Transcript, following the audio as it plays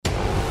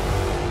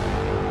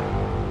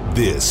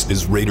This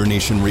is Raider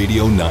Nation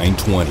Radio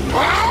 920.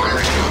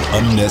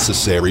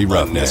 Unnecessary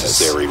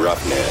roughness.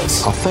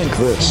 I think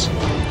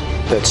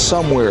that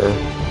somewhere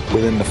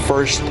within the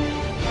first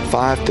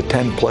 5 to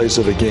 10 plays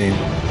of the game,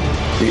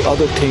 the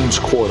other team's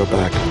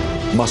quarterback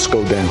must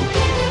go down.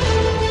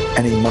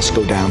 And he must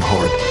go down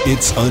hard.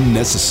 It's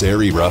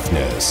Unnecessary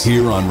Roughness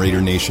here on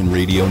Raider Nation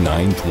Radio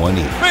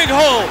 920. Big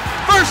hole,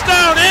 first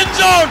down, end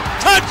zone,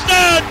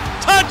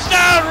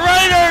 touchdown,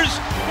 Raiders!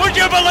 Would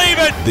you believe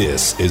it?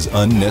 This is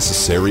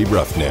Unnecessary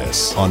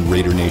Roughness on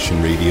Raider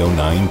Nation Radio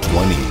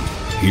 920.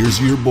 Here's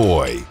your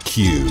boy,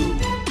 Q.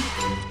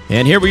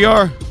 And here we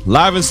are,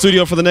 live in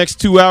studio for the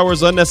next 2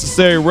 hours,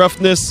 Unnecessary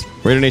Roughness,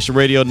 Raider Nation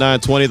Radio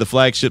 920, the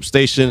flagship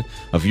station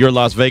of your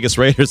Las Vegas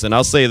Raiders. And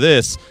I'll say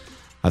this,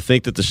 I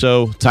think that the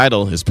show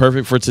title is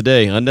perfect for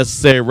today,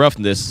 Unnecessary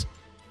Roughness.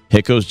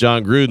 Head coach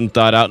Jon Gruden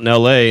thought out in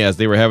L.A. as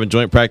they were having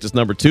joint practice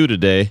number 2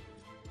 today,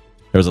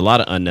 there was a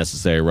lot of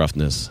unnecessary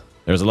roughness.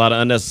 There's a lot of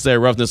unnecessary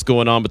roughness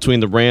going on between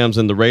the Rams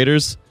and the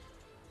Raiders.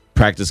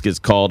 Practice gets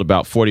called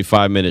about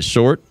 45 minutes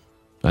short.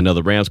 I know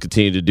the Rams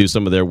continue to do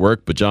some of their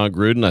work, but Jon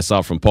Gruden, I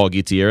saw from Paul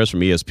Gutierrez from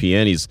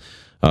ESPN. He's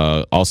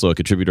also a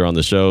contributor on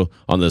the show,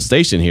 on the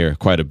station here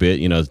quite a bit,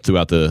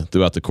 throughout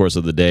the course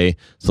of the day,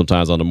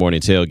 sometimes on the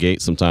morning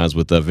tailgate, sometimes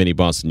with Vinny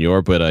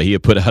Bonsignore. But he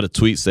had put out a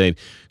tweet saying,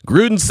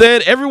 Gruden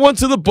said, everyone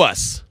to the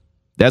bus.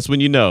 That's when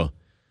you know.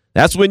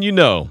 That's when you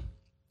know.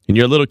 And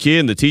you're a little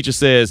kid and the teacher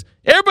says,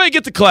 everybody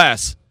get to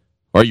class.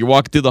 Or you're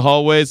walking through the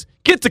hallways,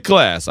 get to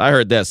class. I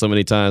heard that so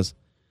many times.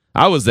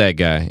 I was that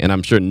guy, and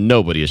I'm sure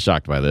nobody is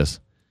shocked by this.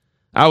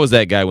 I was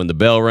that guy when the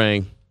bell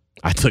rang.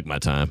 I took my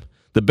time.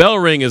 The bell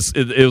ring it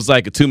was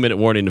like a 2-minute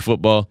warning to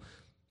football.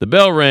 The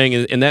bell rang,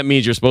 and that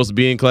means you're supposed to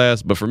be in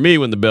class. But for me,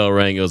 when the bell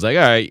rang, it was like,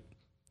 all right,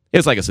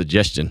 it's like a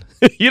suggestion.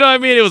 You know what I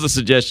mean? It was a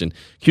suggestion.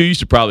 Q, you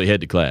should probably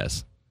head to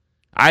class.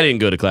 I didn't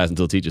go to class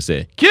until the teacher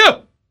said, Q,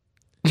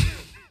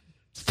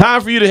 it's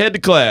time for you to head to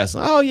class.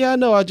 Oh, yeah, I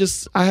know.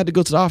 I had to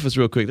go to the office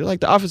real quick. They're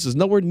like, the office is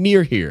nowhere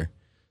near here.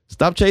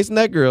 Stop chasing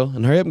that girl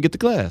and hurry up and get to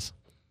class.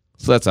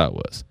 So that's how it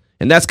was.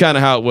 And that's kind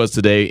of how it was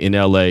today in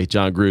L.A.,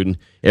 Jon Gruden.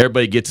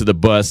 Everybody get to the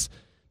bus.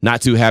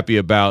 Not too happy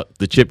about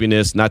the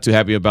chippiness, not too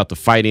happy about the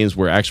fightings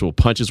where actual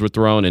punches were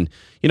thrown. And,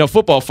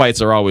 football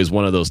fights are always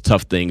one of those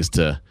tough things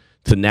to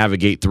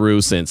navigate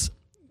through since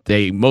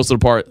they most of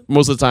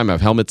the time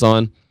have helmets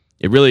on.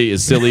 It really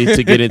is silly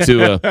to get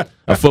into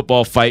a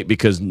football fight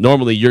because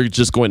normally you're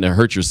just going to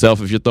hurt yourself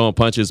if you're throwing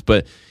punches.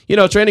 But,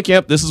 training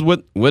camp, this is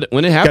when it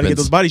happens. Got to get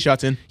those body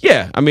shots in.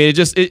 Yeah. I mean,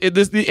 and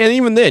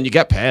even then, you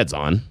got pads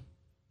on.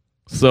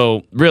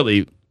 So,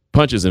 really,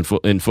 punches in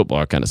football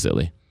are kind of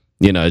silly.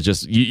 It's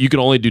just you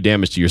can only do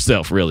damage to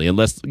yourself, really,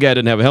 unless the guy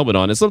didn't have a helmet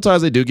on. And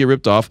sometimes they do get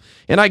ripped off,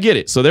 and I get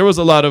it. So there was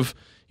a lot of,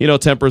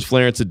 tempers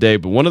flaring today.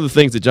 But one of the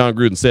things that Jon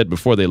Gruden said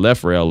before they left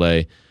for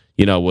L.A.,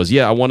 was,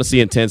 I want to see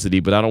intensity,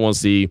 but I don't want to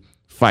see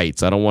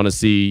fights. I don't want to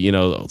see,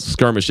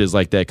 skirmishes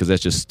like that because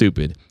that's just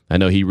stupid. I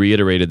know he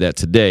reiterated that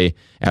today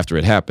after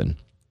it happened.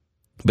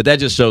 But that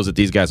just shows that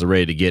these guys are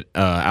ready to get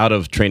out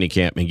of training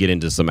camp and get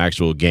into some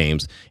actual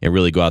games and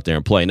really go out there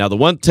and play. Now, the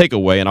one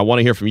takeaway, and I want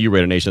to hear from you,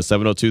 Raider Nation,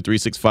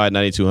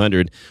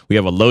 702-365-9200. We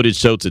have a loaded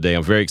show today.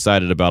 I'm very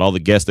excited about all the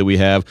guests that we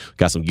have.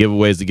 Got some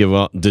giveaways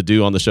to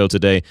do on the show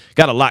today.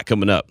 Got a lot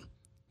coming up.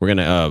 We're going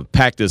to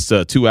pack this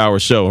 2-hour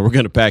show, and we're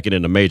going to pack it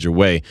in a major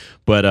way.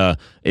 But I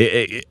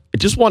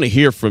just want to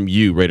hear from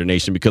you, Raider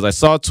Nation, because I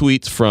saw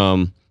tweets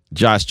from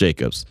Josh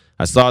Jacobs.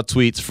 I saw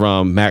tweets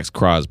from Max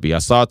Crosby. I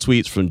saw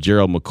tweets from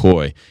Gerald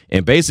McCoy.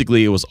 And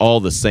basically, it was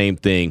all the same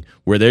thing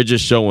where they're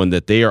just showing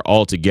that they are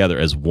all together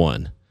as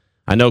one.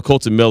 I know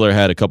Colton Miller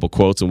had a couple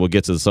quotes, and we'll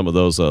get to some of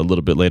those a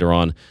little bit later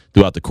on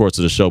throughout the course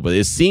of the show. But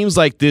it seems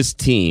like this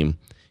team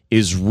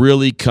is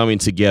really coming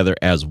together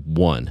as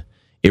one.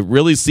 It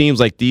really seems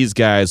like these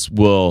guys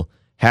will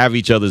have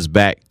each other's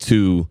back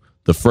to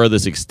the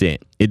furthest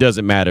extent. It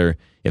doesn't matter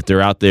if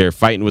they're out there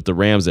fighting with the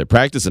Rams at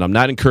practice, and I'm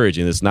not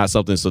encouraging. It's not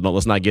something, so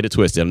let's not get it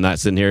twisted. I'm not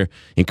sitting here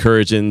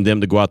encouraging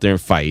them to go out there and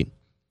fight.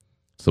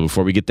 So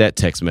before we get that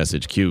text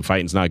message, Q,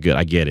 fighting's not good.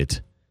 I get it.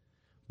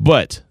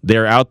 But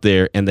they're out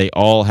there, and they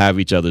all have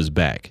each other's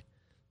back.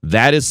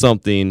 That is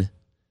something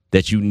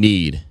that you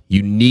need.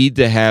 You need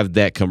to have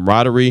that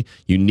camaraderie.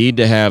 You need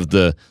to have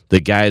the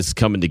guys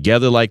coming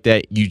together like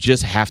that. You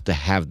just have to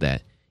have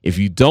that. If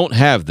you don't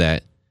have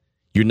that,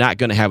 you're not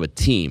going to have a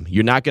team.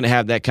 You're not going to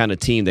have that kind of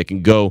team that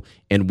can go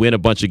and win a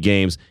bunch of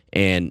games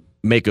and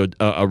make a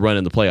run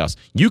in the playoffs.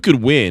 You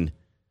could win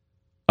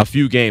a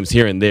few games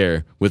here and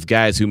there with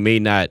guys who may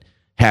not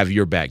have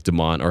your back,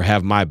 Damon, or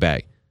have my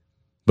back.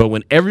 But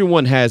when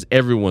everyone has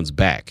everyone's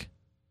back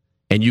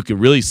and you can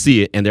really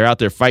see it and they're out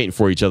there fighting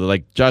for each other,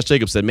 like Josh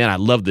Jacobs said, man, I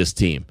love this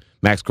team.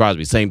 Max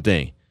Crosby, same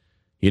thing.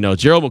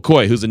 Gerald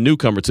McCoy, who's a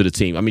newcomer to the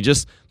team. I mean,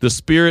 just the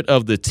spirit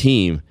of the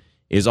team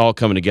is all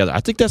coming together. I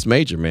think that's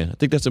major, man. I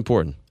think that's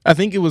important. I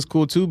think it was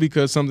cool, too,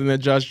 because something that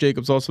Josh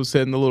Jacobs also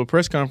said in the little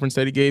press conference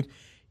that he gave,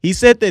 he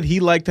said that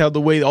he liked how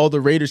the way all the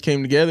Raiders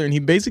came together, and he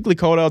basically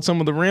called out some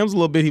of the Rams a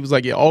little bit. He was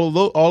like, yeah,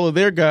 all of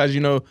their guys,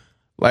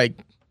 like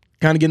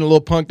kind of getting a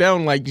little punked out,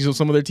 and like,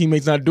 some of their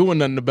teammates not doing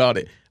nothing about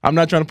it. I'm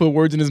not trying to put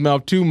words in his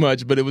mouth too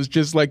much, but it was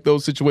just like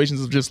those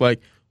situations of just like,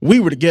 we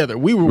were together.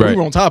 We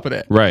were on top of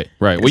that. Right.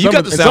 Well, you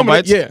got the sound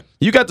bites. Yeah.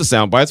 You got the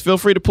sound bites. Feel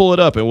free to pull it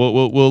up, and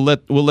we'll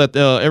let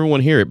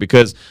everyone hear it,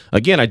 because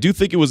again, I do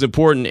think it was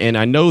important, and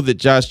I know that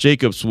Josh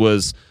Jacobs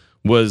was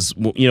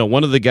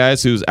one of the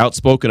guys who's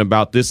outspoken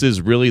about this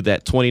is really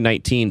that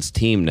 2019's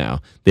team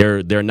now.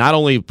 They're not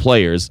only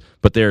players,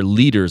 but they're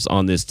leaders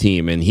on this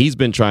team, and he's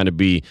been trying to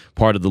be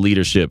part of the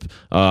leadership.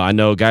 I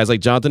know guys like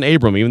Jonathan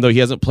Abram, even though he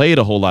hasn't played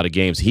a whole lot of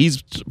games,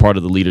 he's part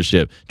of the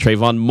leadership.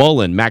 Trayvon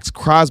Mullen, Max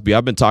Crosby,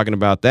 I've been talking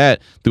about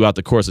that throughout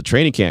the course of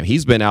training camp.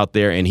 He's been out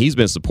there, and he's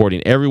been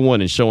supporting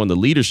everyone and showing the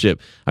leadership.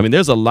 I mean,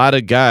 there's a lot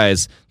of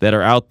guys that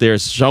are out there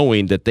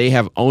showing that they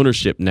have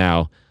ownership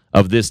now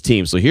of this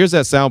team. So here's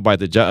that soundbite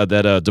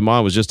that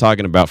Damon was just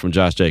talking about from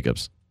Josh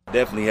Jacobs.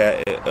 Definitely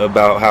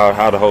about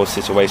how the whole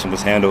situation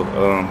was handled.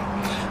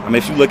 I mean,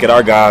 if you look at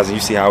our guys and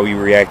you see how we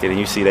reacted, and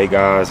you see they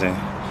guys and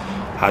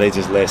how they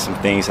just let some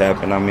things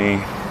happen. I mean,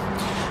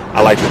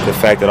 I like the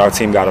fact that our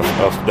team got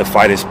the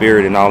fighting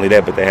spirit, and not only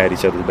that, but they had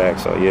each other's back.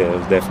 So yeah, it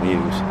was definitely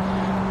huge.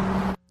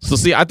 So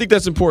see, I think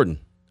that's important.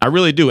 I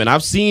really do. And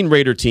I've seen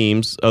Raider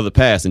teams of the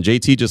past, and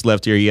JT just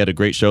left here. He had a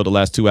great show the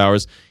last 2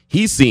 hours.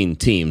 He's seen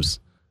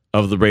teams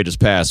of the Raiders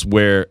past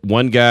where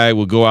one guy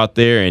will go out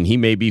there and he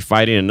may be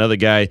fighting, another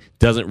guy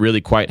doesn't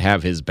really quite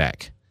have his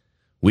back.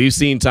 We've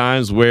seen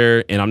times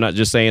where, and I'm not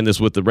just saying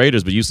this with the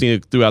Raiders, but you've seen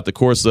it throughout the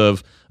course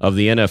of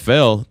the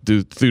NFL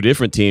through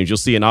different teams. You'll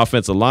see an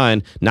offensive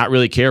line not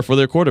really care for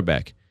their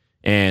quarterback.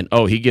 And,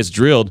 he gets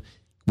drilled.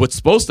 What's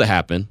supposed to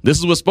happen, this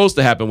is what's supposed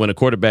to happen when a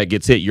quarterback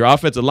gets hit. Your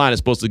offensive line is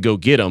supposed to go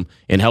get him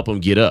and help him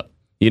get up.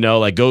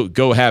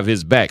 Go have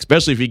his back,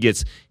 especially if he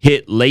gets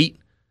hit late.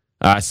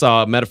 I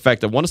saw, matter of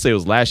fact, I want to say it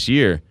was last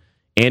year,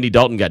 Andy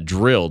Dalton got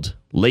drilled,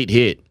 late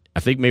hit. I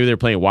think maybe they were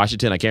playing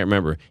Washington. I can't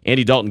remember.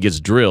 Andy Dalton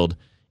gets drilled,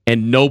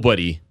 and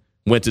nobody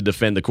went to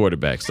defend the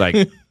quarterbacks.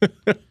 Like,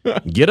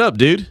 get up,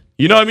 dude.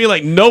 You know what I mean?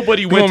 Like,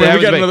 nobody went to have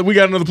his back. We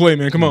got another play,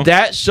 man. Come on.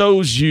 That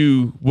shows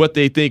you what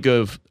they think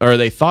of, or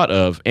they thought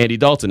of, Andy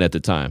Dalton at the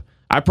time.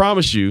 I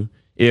promise you,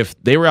 if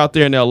they were out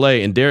there in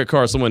L.A. and Derek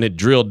Carr, someone had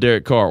drilled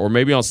Derek Carr, or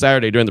maybe on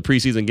Saturday during the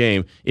preseason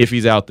game, if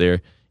he's out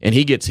there and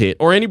he gets hit,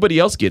 or anybody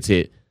else gets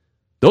hit,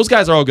 those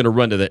guys are all going to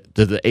run to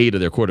the aid of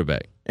their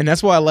quarterback. And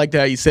that's why I liked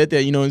how you said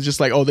that. It's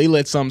just like, they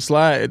let some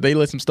slide. They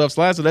let some stuff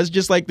slide. So that's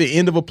just like the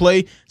end of a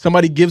play.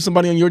 Somebody gives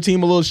somebody on your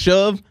team a little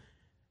shove.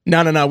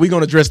 No. We're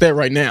going to address that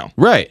right now.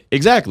 Right.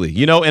 Exactly.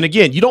 And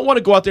again, you don't want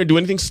to go out there and do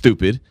anything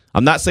stupid.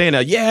 I'm not saying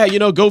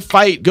go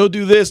fight, go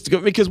do this,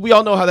 because we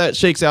all know how that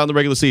shakes out in the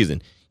regular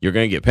season. You're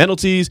going to get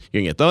penalties.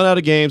 You're going to get thrown out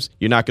of games.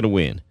 You're not going to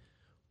win.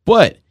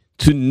 But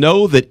to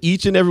know that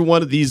each and every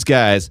one of these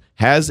guys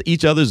has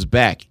each other's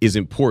back is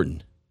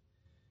important.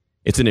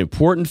 It's an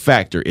important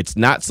factor. It's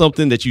not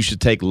something that you should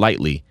take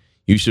lightly.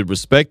 You should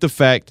respect the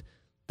fact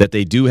that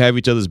they do have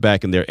each other's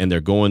back, and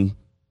they're going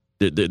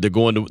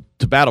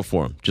to battle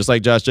for them, just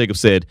like Josh Jacobs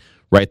said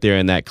right there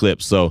in that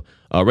clip. So,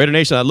 Raider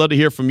Nation, I'd love to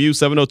hear from you.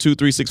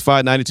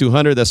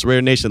 702-365-9200. That's the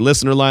Raider Nation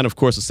listener line. Of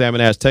course, the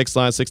Salmon Ash text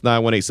line,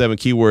 69187,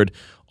 keyword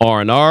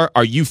R&R.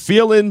 Are you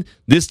feeling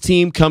this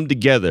team come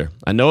together?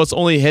 I know it's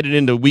only headed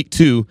into week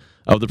 2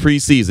 of the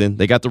preseason.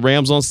 They got the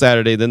Rams on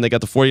Saturday, then they got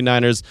the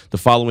 49ers the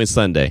following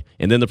Sunday,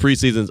 and then the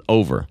preseason's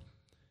over.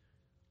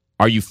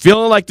 Are you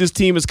feeling like this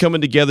team is coming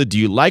together? Do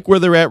you like where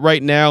they're at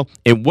right now?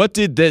 And what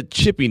did that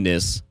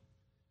chippiness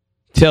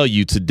tell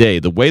you today?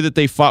 The way that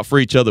they fought for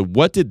each other,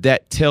 what did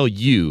that tell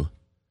you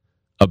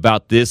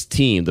about this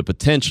team, the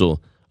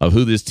potential of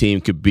who this team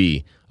could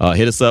be?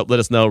 Hit us up. Let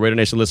us know. Raider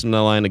Nation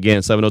listener line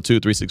again,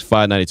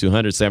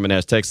 702-365-9200. Salmon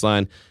Ash text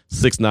line,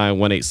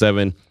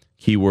 69187.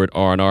 Keyword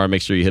R&R.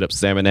 Make sure you hit up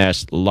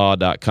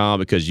salmonashlaw.com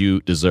because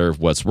you deserve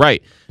what's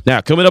right. Now,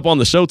 coming up on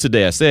the show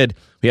today, I said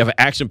we have an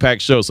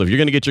action-packed show. So if you're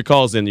going to get your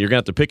calls in, you're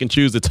going to have to pick and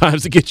choose the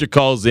times to get your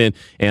calls in,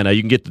 and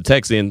you can get the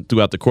texts in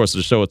throughout the course of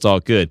the show. It's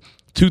all good.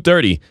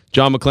 2:30,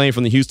 John McClain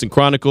from the Houston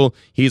Chronicle.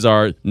 He's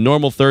our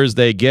normal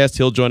Thursday guest.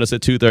 He'll join us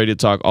at 2:30 to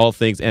talk all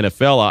things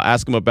NFL. I'll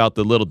ask him about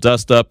the little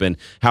dust-up and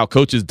how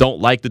coaches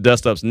don't like the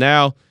dust-ups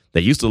now. They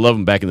used to love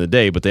him back in the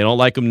day, but they don't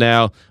like him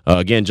now.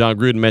 Again, John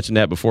Gruden mentioned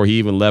that before he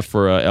even left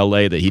for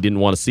L.A., that he didn't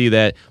want to see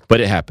that, but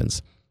it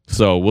happens.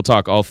 So we'll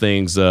talk all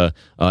things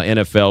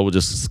NFL. We'll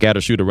just scatter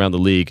shoot around the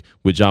league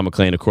with John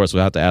McClain. Of course,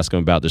 we'll have to ask him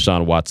about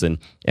Deshaun Watson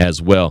as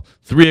well.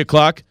 3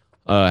 o'clock,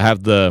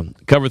 have the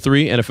Cover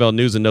 3 NFL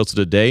news and notes of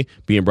the day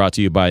being brought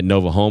to you by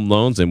Nova Home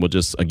Loans, and we'll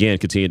just, again,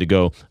 continue to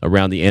go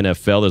around the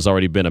NFL. There's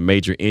already been a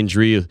major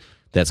injury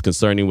that's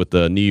concerning with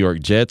the New York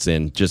Jets,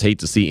 and just hate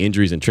to see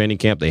injuries in training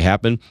camp. They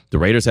happen. The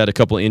Raiders had a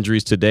couple of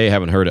injuries today.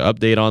 Haven't heard an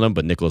update on them,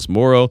 but Nicholas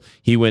Morrow,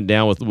 he went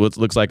down with what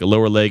looks like a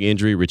lower leg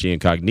injury. Richie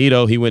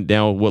Incognito, he went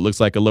down with what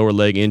looks like a lower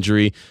leg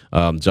injury.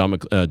 John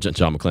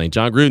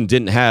Gruden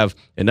didn't have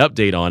an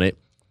update on it,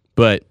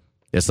 but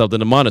it's something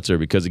to monitor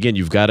because, again,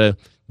 you've got to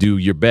do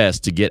your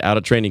best to get out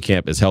of training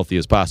camp as healthy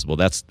as possible.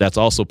 That's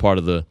also part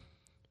of the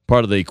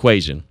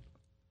equation.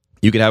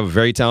 You can have a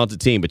very talented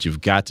team, but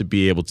you've got to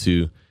be able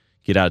to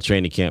get out of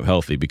training camp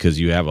healthy because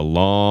you have a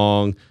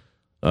long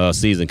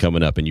season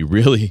coming up, and you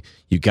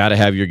got to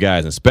have your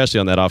guys, especially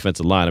on that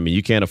offensive line. I mean,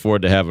 you can't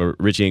afford to have a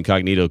Richie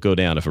Incognito go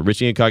down. If a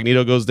Richie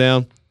Incognito goes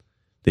down,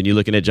 then you're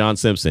looking at John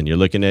Simpson. You're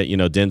looking at,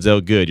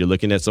 Denzel Good. You're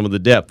looking at some of the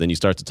depth, and you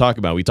start to talk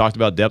about. We talked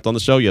about depth on the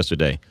show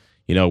yesterday.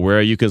 Where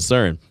are you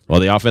concerned? Well,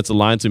 the offensive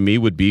line to me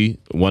would be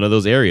one of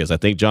those areas. I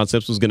think John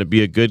Simpson's going to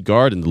be a good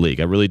guard in the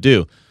league. I really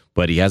do.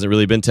 But he hasn't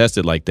really been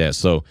tested like that.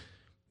 So,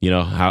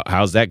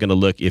 how's that going to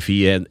look if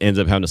he ends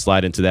up having to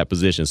slide into that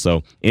position?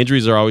 So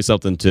injuries are always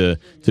something to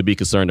be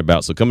concerned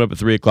about. So coming up at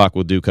 3 o'clock,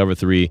 we'll do Cover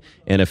 3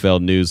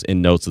 NFL news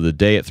and notes of the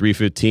day. At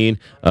 3:15,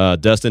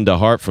 Dustin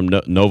DeHart from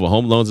Nova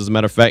Home Loans, as a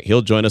matter of fact,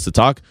 he'll join us to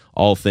talk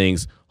all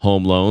things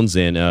home loans,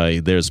 and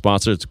they're a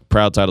sponsor, it's a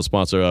proud title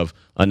sponsor of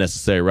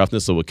Unnecessary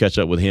Roughness. So we'll catch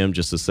up with him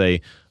just to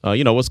say,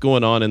 what's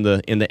going on in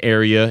the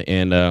area,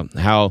 and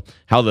how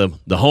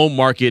the home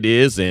market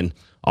is, and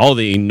all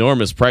the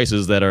enormous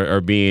prices that are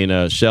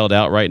being shelled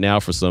out right now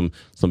for some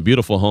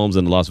beautiful homes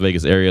in the Las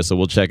Vegas area. So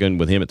we'll check in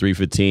with him at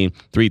 3:15,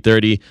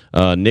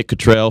 3:30. Nick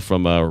Cottrell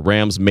from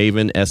Rams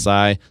Maven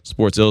SI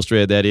Sports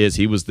Illustrated. That is,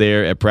 he was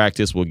there at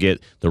practice. We'll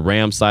get the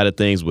Rams side of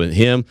things with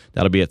him.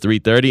 That'll be at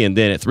 3:30, and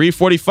then at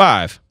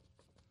 3:45.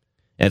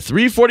 At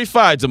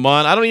 3:45,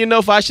 Damon, I don't even know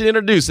if I should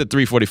introduce at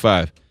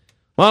 3:45.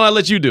 Why don't I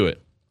let you do it?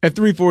 At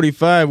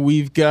 3:45,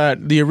 we've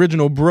got the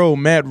original bro,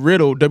 Matt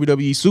Riddle,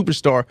 WWE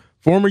superstar,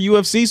 former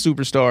UFC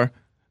superstar,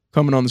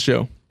 coming on the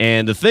show.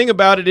 And the thing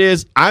about it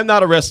is, I'm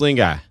not a wrestling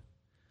guy.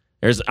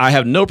 I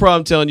have no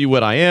problem telling you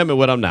what I am and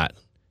what I'm not.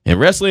 And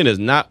wrestling is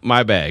not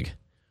my bag.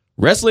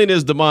 Wrestling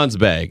is Damon's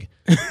bag.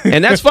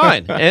 And that's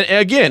fine. And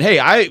again,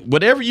 hey,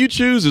 whatever you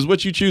choose is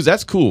what you choose.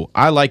 That's cool.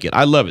 I like it.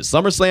 I love it.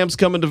 SummerSlam's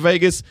coming to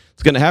Vegas.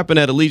 It's going to happen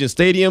at Allegiant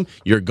Stadium.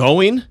 You're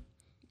going.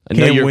 I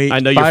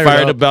know you're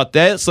fired about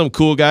that. Some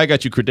cool guy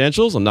got you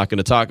credentials. I'm not going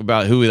to talk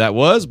about who that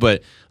was,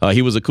 but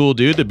he was a cool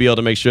dude to be able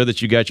to make sure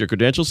that you got your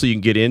credentials so you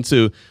can get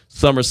into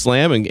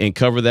SummerSlam and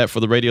cover that for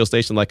the radio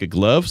station like a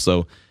glove.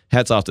 So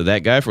hats off to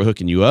that guy for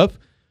hooking you up.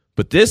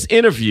 But this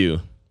interview,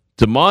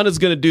 Damon is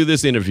going to do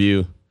this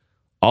interview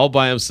all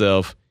by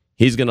himself.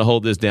 He's going to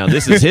hold this down.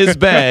 This is his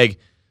bag.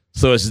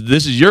 So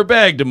this is your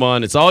bag,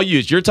 Damon. It's all you.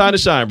 It's your time to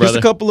shine, brother.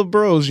 Just a couple of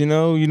bros,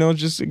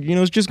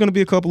 it's just going to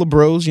be a couple of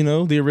bros,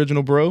 the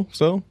original bro.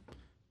 So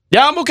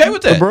yeah, I'm okay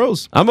with that. The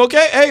bros. I'm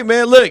okay. Hey,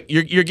 man, look,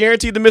 you're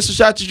guaranteed to miss the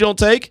shots you don't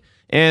take,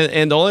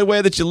 and the only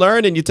way that you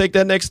learn and you take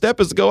that next step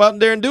is to go out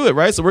there and do it,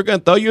 right? So we're going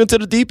to throw you into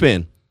the deep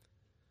end.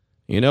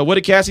 What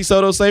did Cassie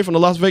Soto say from the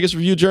Las Vegas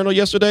Review-Journal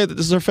yesterday, that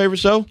this is her favorite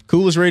show?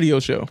 Coolest radio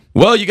show.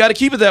 Well, you got to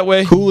keep it that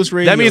way. Coolest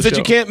radio show. That means that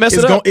you can't mess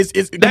it up.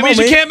 That means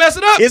you can't mess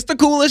it up. It's the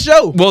coolest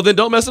show. Well, then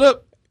don't mess it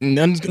up.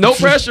 No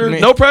pressure.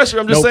 Man. No pressure.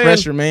 I'm just saying. No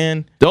pressure,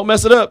 man. Don't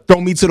mess it up. Throw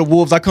me to the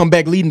wolves. I come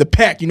back leading the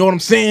pack. You know what I'm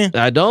saying?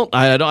 I don't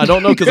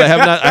know because I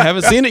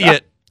haven't seen it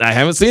yet. I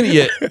haven't seen it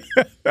yet.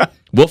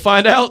 We'll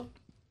find out.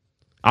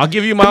 I'll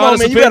give you my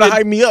honest opinion. You gotta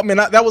hype me up, man.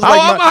 That was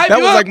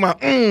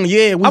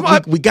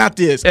we got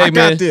this. Hey, I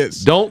got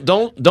this.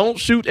 Don't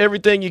shoot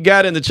everything you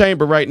got in the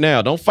chamber right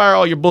now. Don't fire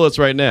all your bullets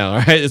right now. All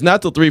right, it's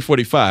not till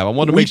 3:45. I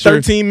want to make sure.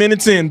 13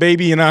 minutes in,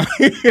 baby, and I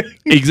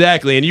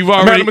exactly, and you've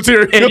already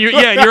material. And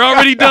you're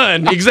already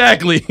done.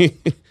 Exactly.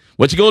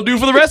 What you gonna do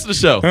for the rest of the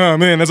show? Oh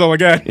man, that's all I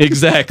got.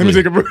 Exactly. Let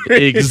me take a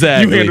break.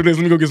 Exactly. You handle this.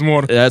 Let me go get some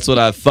water. That's what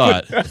I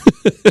thought.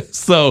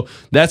 So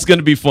that's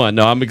gonna be fun.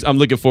 No, I'm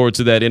looking forward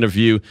to that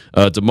interview.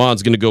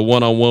 Damon's gonna go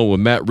one-on-one with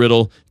Matt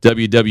Riddle,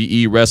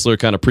 WWE wrestler,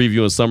 kind of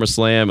previewing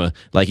SummerSlam.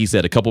 Like he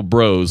said, a couple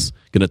bros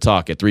gonna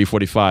talk at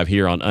 3:45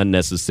 here on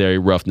Unnecessary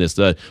Roughness.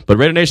 But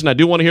Raider Nation, I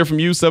do want to hear from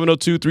you.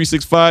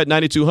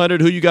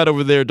 702-365-9200. Who you got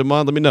over there,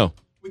 Damon? Let me know.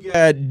 We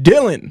got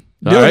Dylan.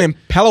 Dylan in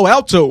Palo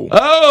Alto.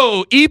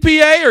 Oh,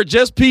 EPA or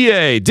just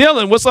PA?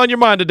 Dylan, what's on your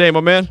mind today,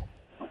 my man?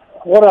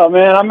 What up,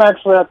 man? I'm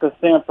actually at the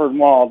Stanford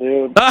Mall,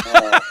 dude.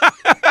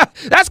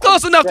 That's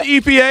close enough to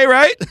EPA,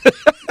 right?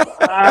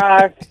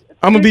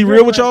 I'm going to be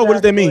real with y'all. What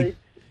does that mean?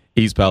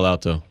 East Palo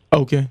Alto.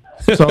 Okay.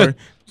 Sorry.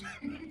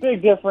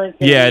 Big difference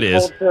in yeah, it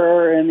is.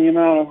 Culture and the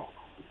amount of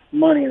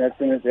money that's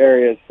in this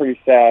area is pretty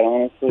sad,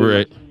 honestly.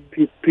 Right.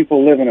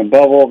 People live in a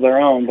bubble of their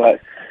own, but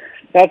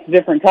that's a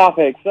different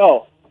topic.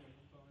 So,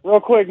 real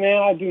quick,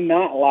 man, I do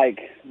not like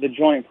the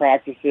joint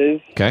practices.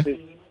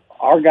 Okay.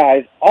 Our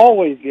guys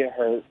always get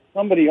hurt.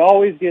 Somebody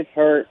always gets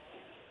hurt.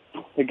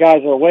 The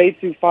guys are way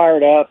too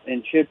fired up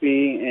and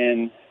chippy,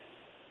 and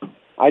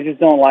I just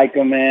don't like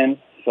them, man.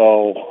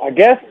 So I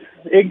guess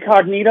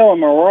Incognito and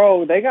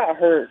Moreau, they got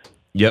hurt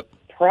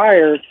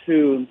prior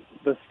to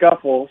the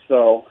scuffle.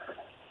 So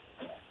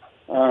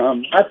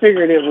I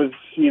figured it was,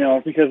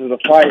 because of the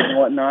fight and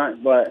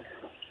whatnot. But,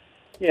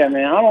 yeah,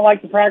 man, I don't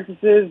like the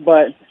practices.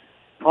 But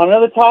on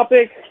another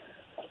topic,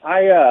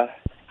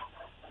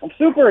 I'm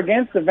super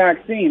against the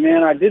vaccine,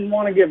 man. I didn't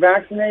want to get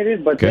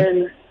vaccinated, but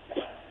then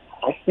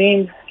I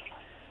seen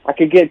I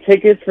could get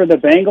tickets for the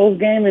Bengals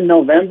game in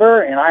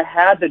November, and I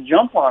had to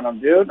jump on them,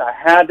 dude. I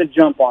had to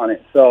jump on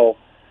it. So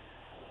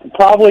I'm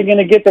probably going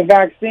to get the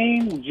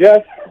vaccine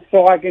just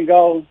so I can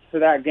go to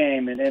that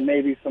game and then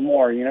maybe some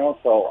more,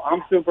 So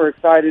I'm super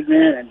excited,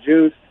 man, and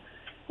juiced.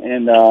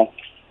 And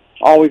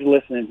Always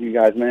listening to you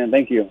guys, man.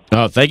 Thank you.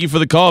 Thank you for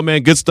the call,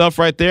 man. Good stuff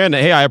right there. And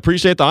hey, I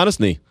appreciate the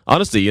honesty.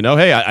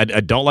 Hey, I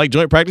don't like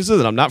joint practices,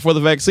 and I'm not for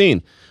the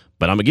vaccine.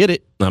 But I'm going to get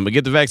it. I'm going to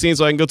get the vaccine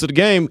so I can go to the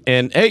game.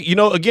 And, hey,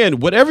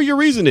 again, whatever your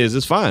reason is,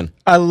 it's fine.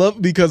 I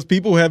love because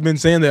people have been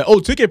saying that,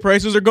 ticket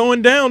prices are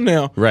going down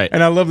now. Right.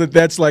 And I love that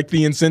that's like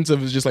the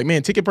incentive is just like,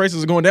 man, ticket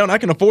prices are going down. I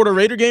can afford a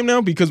Raider game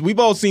now because we've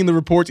all seen the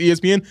reports,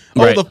 ESPN,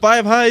 Right. the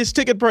 5 highest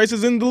ticket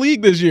prices in the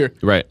league this year.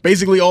 Right.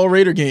 Basically all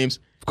Raider games.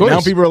 Of course.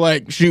 Now people are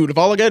like, shoot, if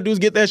all I got to do is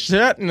get that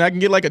shot and I can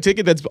get like a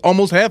ticket that's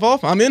almost half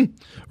off, I'm in.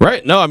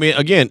 Right. No, I mean,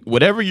 again,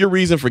 whatever your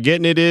reason for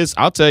getting it is,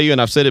 I'll tell you,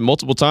 and I've said it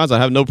multiple times, I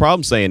have no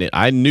problem saying it.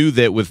 I knew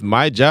that with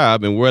my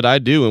job and what I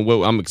do and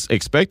what I'm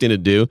expecting to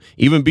do,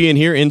 even being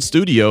here in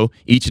studio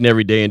each and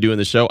every day and doing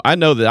the show, I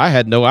know that I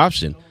had no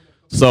option.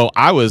 So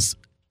I was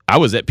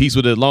at peace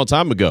with it a long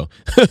time ago.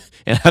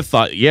 And I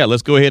thought, yeah,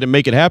 let's go ahead and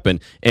make it happen.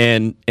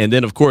 And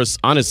then, of course,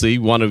 honestly,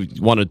 want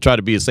to try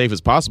to be as safe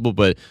as possible.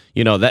 But,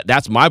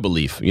 that's my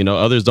belief.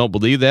 Others don't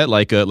believe that,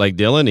 like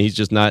Dylan. He's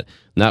just not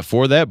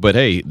for that. But,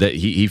 hey, that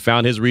he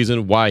found his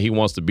reason why he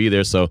wants to be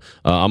there. So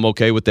I'm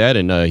okay with that.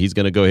 And he's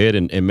going to go ahead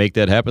and make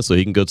that happen so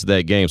he can go to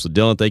that game. So,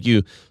 Dylan, thank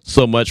you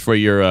so much for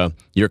your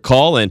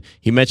call. And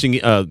he mentioned,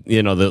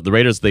 the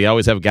Raiders, they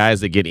always have guys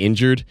that get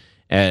injured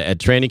at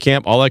training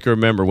camp. All I can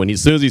remember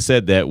as soon as he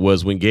said that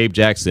was when Gabe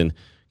Jackson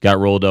got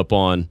rolled up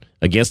on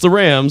against the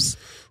Rams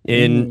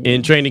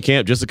in training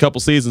camp just a couple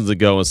seasons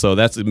ago. And so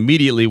that's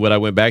immediately what I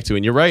went back to.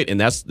 And you're right. And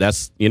that's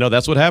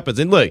what happens.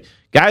 And look,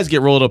 guys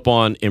get rolled up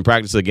on in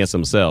practice against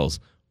themselves,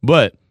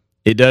 but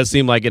it does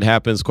seem like it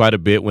happens quite a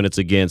bit when it's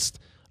against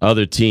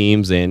other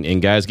teams,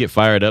 and guys get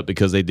fired up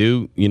because they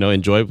do,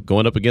 enjoy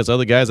going up against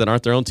other guys that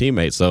aren't their own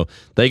teammates. So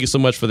thank you so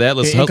much for that.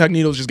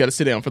 Incognito's just got to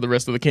sit down for the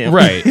rest of the camp.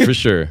 Right, for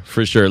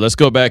sure. Let's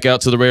go back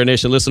out to the Raider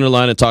Nation listener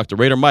line and talk to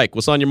Raider Mike.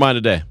 What's on your mind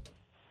today?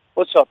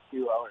 What's up,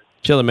 you, Howard?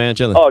 Chilling, man,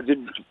 chilling. Oh,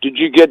 did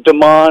you get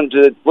Damon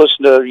to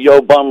listen to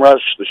Yo Bum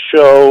Rush, the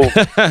show?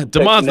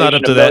 Damon's not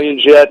up to that.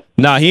 Yet?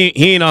 Nah, he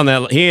ain't on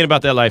that. He ain't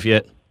about that life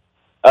yet.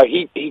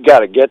 He got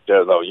to get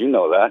there, though. You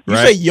know that. You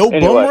say Yo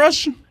Bum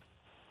Rush?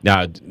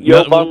 Nah,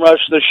 Yo Bum Rush,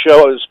 the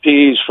show is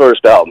P's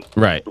first album.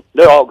 Right.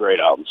 They're all great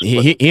albums.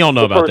 He don't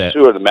know about that. The first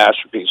two are the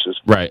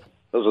masterpieces. Right.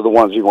 Those are the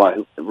ones you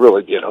want to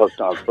really get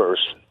hooked on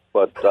first.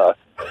 But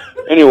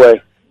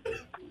anyway,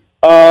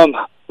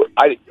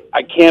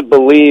 I can't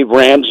believe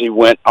Ramsey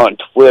went on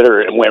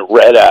Twitter and went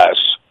red ass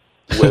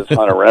with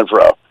Hunter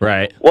Renfrow.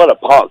 Right. What a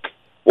punk.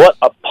 What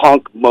a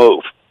punk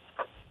move.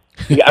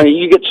 I mean,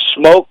 you get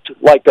smoked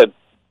like a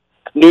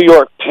New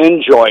York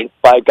pin joint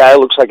by a guy who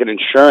looks like an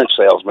insurance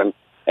salesman,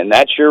 and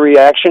that's your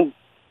reaction?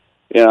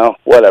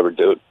 Whatever,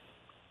 dude.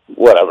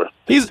 Whatever.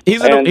 He's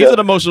an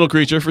emotional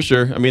creature for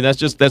sure. I mean,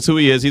 that's who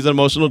he is. He's an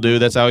emotional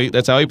dude. That's how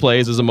he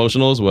plays. Is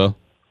emotional as well.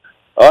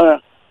 Oh, yeah.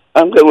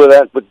 I'm good with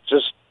that, but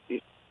just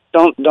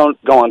don't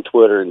go on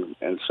Twitter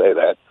and say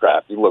that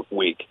crap. You look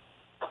weak.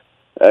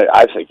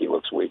 I think he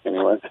looks weak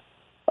anyway.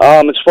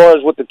 As far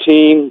as with the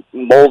team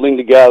molding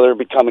together,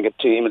 becoming a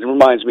team, it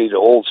reminds me of the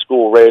old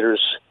school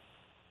Raiders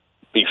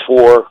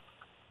before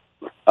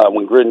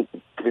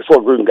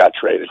Gruden got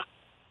traded.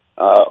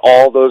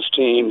 All those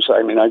teams.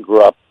 I mean, I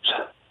grew up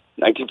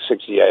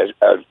 1968.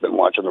 I've been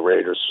watching the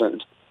Raiders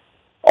since.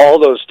 All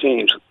those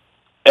teams,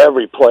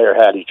 every player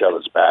had each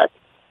other's back,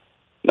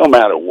 no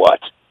matter what.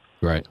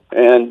 Right.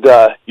 And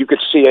you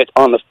could see it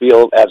on the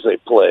field as they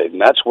played,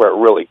 and that's where it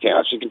really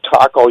counts. You can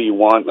talk all you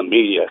want in the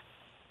media,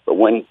 but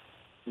when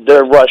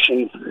they're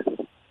rushing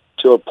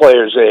to a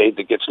player's aid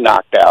that gets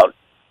knocked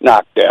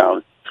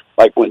down,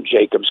 like when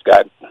Jacobs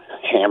got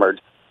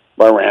hammered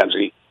by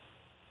Ramsey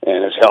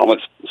and his helmet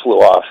flew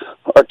off,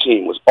 our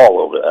team was all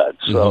over that.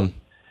 So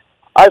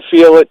I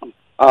feel it.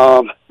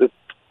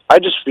 I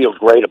just feel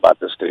great about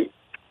this team,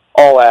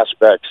 all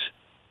aspects.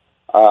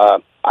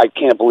 I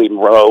can't believe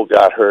Moreau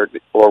got hurt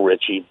or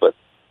Richie, but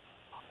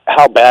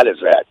how bad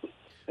is that?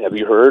 Have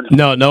you heard?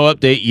 No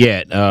update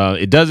yet.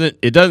 It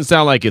doesn't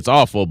sound like it's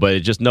awful, but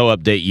it's just no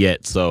update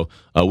yet. So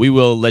we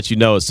will let you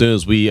know as soon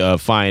as we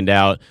find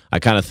out. I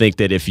kind of think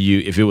that if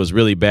it was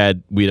really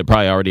bad, we'd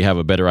probably already have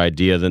a better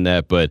idea than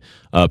that. But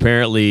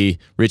apparently,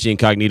 Richie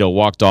Incognito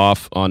walked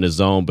off on his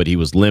own, but he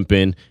was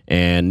limping.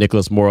 And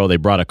Nicholas Morrow, they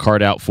brought a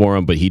cart out for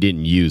him, but he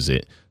didn't use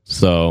it.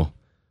 So.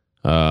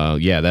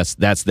 That's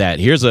that.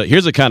 Here's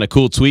a kind of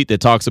cool tweet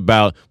that talks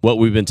about what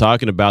we've been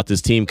talking about, this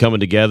team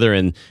coming together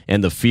and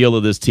the feel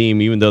of this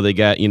team, even though they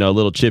got, a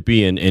little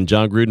chippy and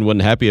John Gruden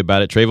wasn't happy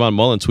about it. Trayvon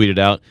Mullen tweeted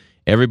out,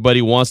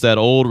 everybody wants that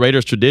old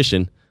Raiders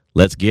tradition.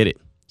 Let's get it.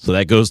 So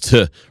that goes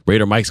to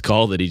Raider Mike's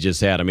call that he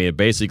just had. I mean, it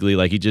basically,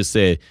 like he just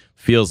said,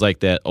 feels like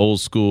that old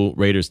school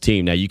Raiders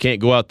team. Now, you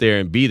can't go out there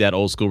and be that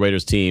old school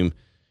Raiders team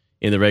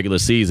in the regular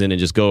season and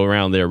just go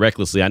around there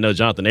recklessly. I know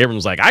Jonathan Abrams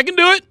was like, I can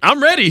do it.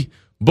 I'm ready.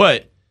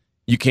 But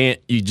you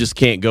just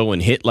can't go and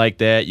hit like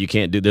that. You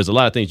can't do. There's a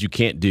lot of things you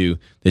can't do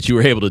that you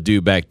were able to do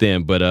back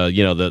then. But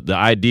the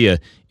idea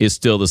is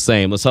still the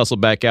same. Let's hustle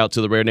back out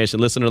to the Raider Nation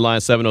listener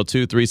line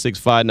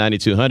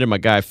 702-365-9200. My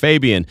guy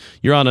Fabian,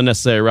 you're on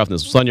Unnecessary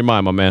Roughness. What's on your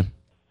mind, my man?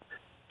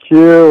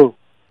 Q.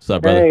 What's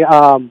up, brother?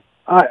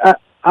 Hey,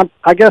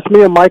 I guess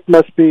me and Mike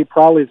must be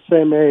probably the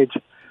same age.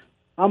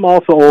 I'm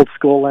also old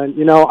school, and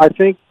I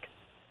think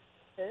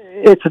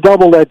it's a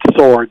double-edged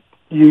sword.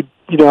 You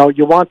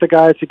want the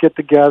guys to get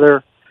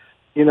together.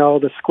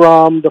 The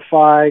scrum, the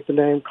fight, the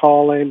name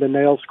calling, the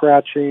nail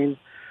scratching,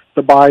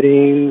 the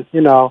biting.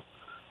 The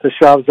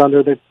shoves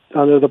under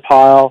the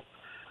pile.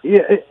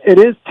 It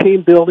is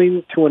team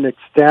building to an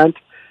extent.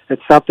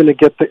 It's something to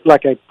get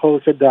like I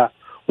posted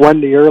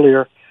Wendy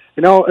earlier.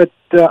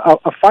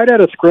 A fight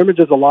at a scrimmage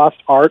is a lost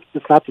art.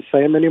 It's not the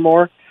same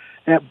anymore.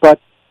 But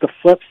the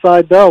flip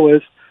side, though,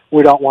 is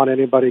we don't want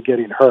anybody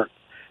getting hurt,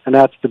 and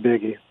that's the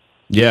biggie.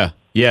 Yeah,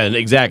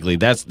 exactly.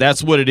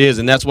 That's what it is,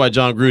 and that's why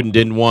John Gruden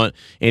didn't want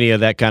any of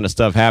that kind of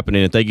stuff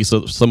happening. And thank you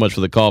so much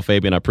for the call,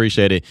 Fabian. I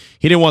appreciate it.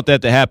 He didn't want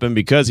that to happen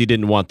because he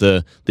didn't want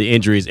the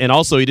injuries, and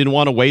also he didn't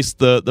want to waste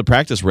the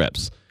practice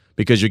reps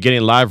because you're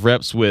getting live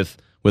reps with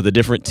a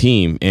different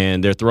team,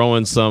 and they're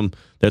throwing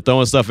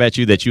stuff at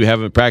you that you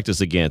haven't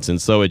practiced against,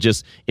 and so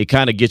it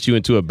kind of gets you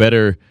into a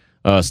better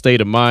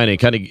state of mind,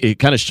 and it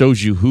kind of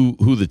shows you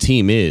who the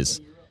team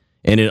is,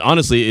 and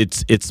honestly,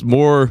 it's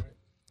more.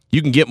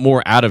 You can get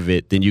more out of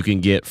it than you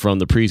can get from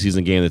the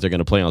preseason game that they're going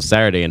to play on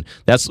Saturday, and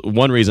that's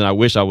one reason I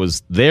wish I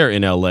was there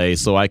in LA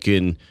so I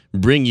can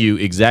bring you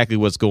exactly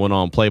what's going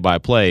on play by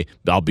play.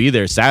 I'll be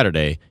there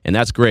Saturday, and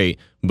that's great,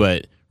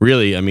 but.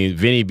 Really, I mean,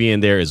 Vinny being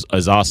there is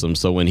awesome.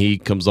 So when he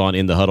comes on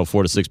in the huddle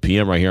 4 to 6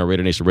 p.m. right here on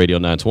Raider Nation Radio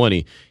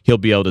 920, he'll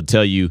be able to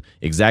tell you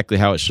exactly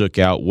how it shook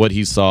out, what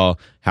he saw,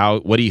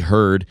 what he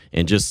heard,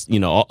 and just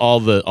all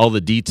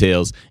the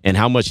details and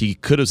how much he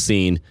could have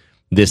seen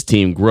this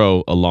team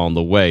grow along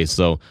the way.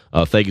 So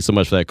thank you so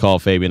much for that call,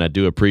 Fabian. I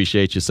do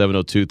appreciate you.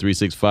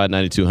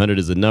 702-365-9200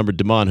 is the number.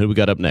 Damon, who we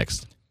got up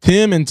next?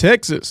 Tim in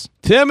Texas.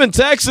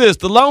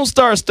 The Lone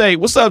Star State.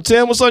 What's up,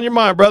 Tim? What's on your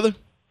mind, brother?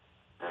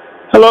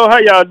 Hello, how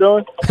y'all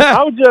doing?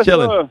 I was just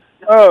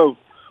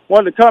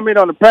wanted to comment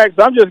on the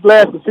practice. I'm just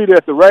glad to see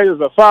that the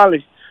Raiders are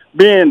finally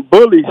being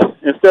bullies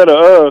instead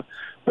of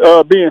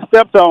being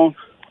stepped on.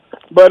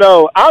 But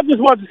I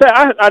just wanted to say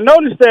I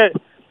noticed that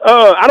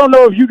I don't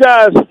know if you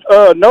guys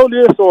know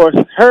this or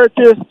heard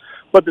this,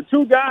 but the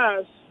two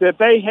guys that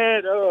they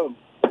had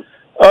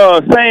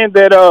saying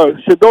that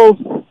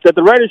that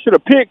the Raiders should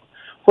have picked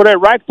for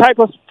that right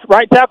tackle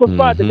spot,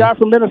 the guy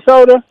from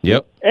Minnesota,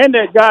 and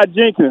that guy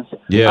Jenkins.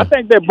 Yeah, I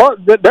think they're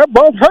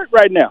both hurt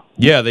right now.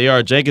 Yeah, they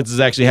are. Jenkins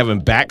is actually having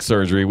back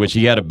surgery, which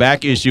he had a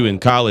back issue in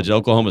college at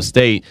Oklahoma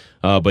State,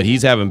 but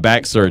he's having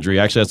back surgery.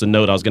 Actually, that's a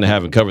note I was going to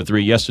have in Cover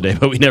 3 yesterday,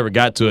 but we never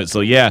got to it. So,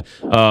 yeah,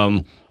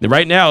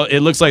 right now it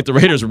looks like the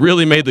Raiders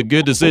really made the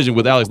good decision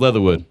with Alex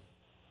Leatherwood.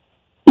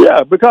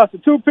 Yeah, because the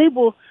two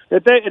people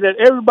that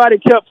everybody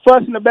kept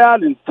fussing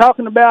about and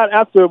talking about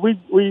after we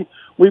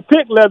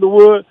picked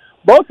Leatherwood,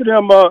 both of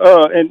them,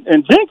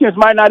 and Jenkins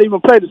might not even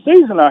play the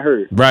season, I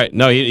heard. Right.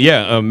 No,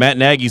 Matt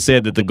Nagy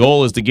said that the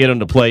goal is to get him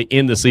to play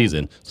in the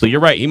season. So you're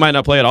right. He might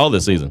not play at all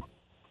this season.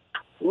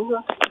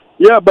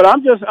 Yeah, but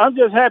I'm just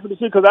happy to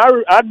see because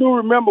I do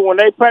remember when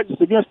they practiced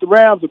against the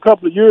Rams a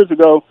couple of years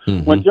ago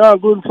when John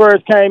Gruden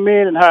first came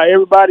in and how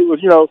everybody was,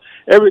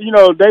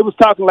 they was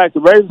talking like the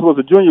Raiders was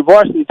a junior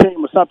varsity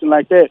team or something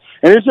like that.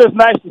 And it's just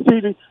nice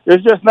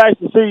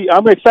to see.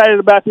 I'm excited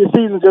about this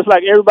season just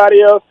like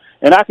everybody else.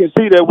 And I can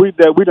see that we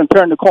done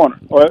turned the corner,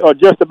 or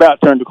just about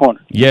turned the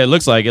corner. Yeah, it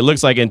looks like.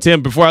 And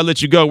Tim, before I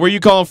let you go, where are you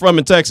calling from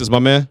in Texas, my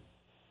man?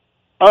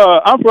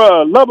 I'm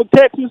from Lubbock,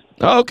 Texas.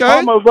 Oh, okay.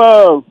 Home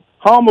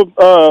of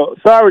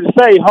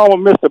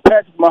Mr.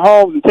 Patrick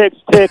Mahomes and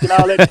Texas Tech and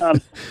all that kind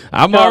of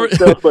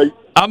stuff. But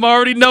I'm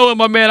already knowing,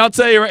 my man. I'll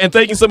tell you, and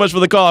thank you so much for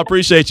the call. I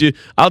appreciate you.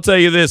 I'll tell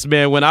you this,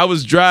 man. When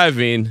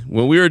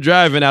we were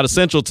driving out of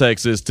Central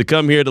Texas to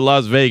come here to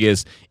Las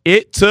Vegas,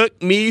 it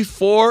took me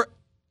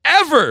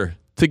forever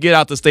to get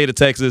out the state of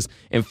Texas.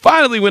 And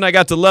finally, when I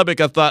got to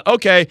Lubbock, I thought,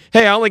 okay,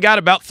 hey, I only got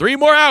about 3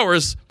 more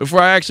hours before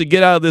I actually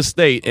get out of this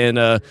state. And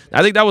I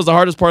think that was the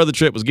hardest part of the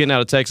trip was getting out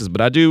of Texas. But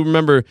I do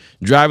remember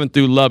driving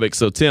through Lubbock.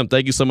 So, Tim,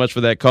 thank you so much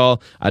for that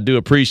call. I do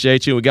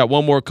appreciate you. We got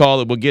one more call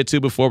that we'll get to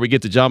before we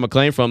get to John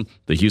McClain from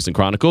the Houston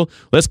Chronicle.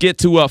 Let's get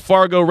to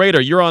Fargo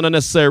Raider. You're on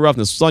Unnecessary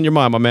Roughness. What's on your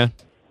mind, my man?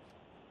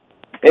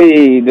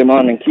 Hey,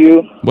 Damon and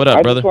Q. What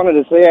up, brother? I just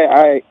wanted to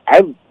say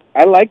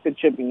I like the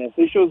chippiness.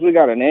 It shows we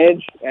got an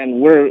edge, and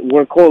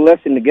we're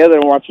coalescing together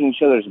and watching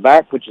each other's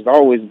back, which is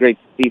always great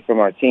to see from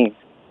our team.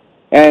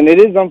 And it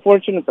is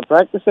unfortunate the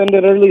practice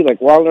ended early, like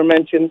Waller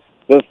mentioned.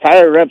 Those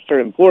tire reps are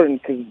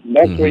important because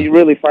that's where you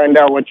really find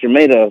out what you're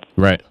made of.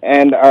 Right.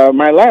 And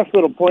my last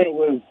little point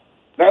was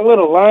that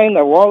little line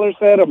that Waller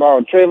said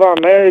about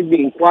Trayvon Merrick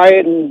being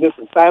quiet and just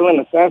a silent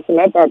assassin.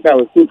 I thought that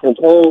was super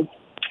cool.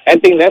 I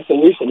think that's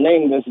what we should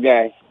name this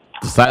guy.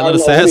 The Silent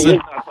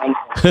Assassin.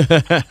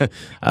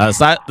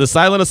 The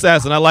Silent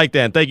Assassin. I like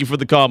that. And thank you for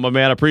the call, my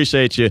man. I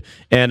appreciate you.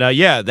 And,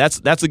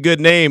 that's a good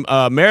name.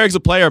 Merrick's a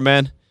player,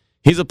 man.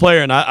 He's a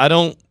player, and I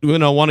don't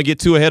want to get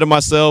too ahead of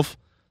myself.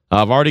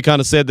 I've already kind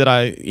of said that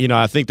I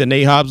think that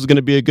Nate Hobbs is going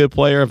to be a good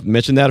player. I've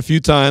mentioned that a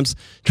few times.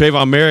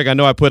 Trayvon Merrick, I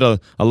know I put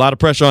a lot of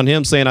pressure on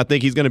him saying I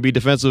think he's going to be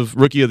Defensive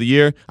Rookie of the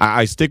Year.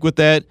 I stick with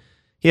that.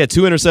 He had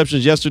 2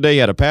 interceptions yesterday. He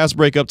had a pass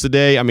breakup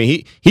today. I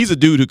mean, he's a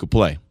dude who could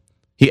play.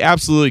 He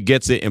absolutely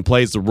gets it and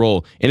plays the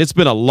role. And it's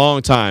been a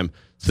long time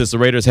since the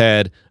Raiders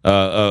had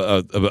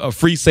a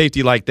free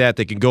safety like that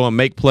can go and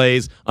make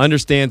plays,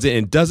 understands it,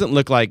 and doesn't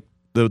look like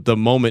the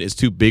moment is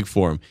too big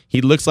for him.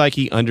 He looks like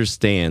he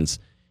understands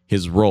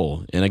his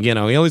role. And again,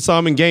 I only saw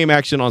him in game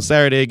action on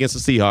Saturday against the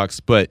Seahawks,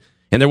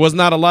 and there was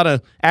not a lot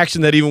of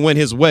action that even went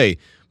his way.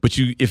 But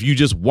if you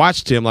just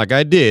watched him like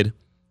I did,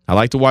 I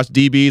like to watch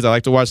DBs, I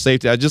like to watch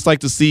safety. I just like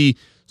to see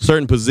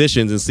certain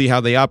positions and see how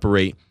they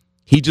operate.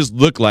 He just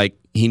looked like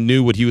he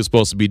knew what he was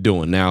supposed to be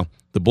doing. Now,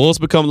 the Bulls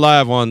become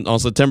live on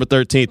September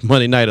 13th,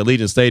 Monday night at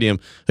Allegiant Stadium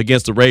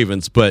against the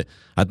Ravens. But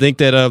I think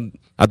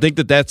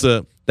that's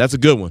a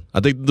good one.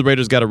 I think the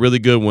Raiders got a really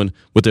good one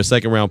with their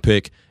second-round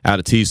pick out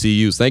of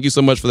TCU. Thank you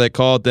so much for that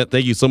call.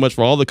 Thank you so much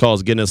for all the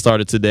calls getting us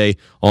started today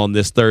on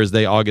this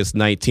Thursday, August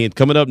 19th.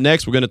 Coming up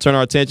next, we're going to turn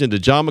our attention to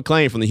John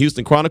McClain from the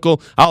Houston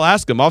Chronicle. I'll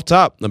ask him off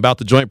top about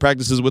the joint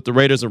practices with the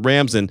Raiders and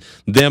Rams and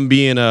them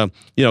being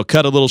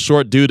cut a little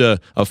short due to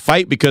a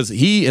fight, because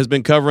he has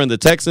been covering the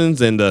Texans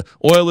and the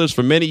Oilers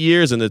for many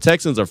years, and the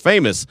Texans are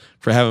famous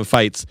for having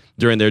fights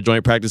during their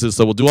joint practices.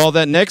 So we'll do all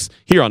that next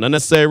here on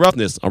Unnecessary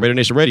Roughness on Raider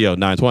Nation Radio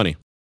 920.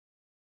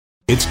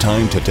 It's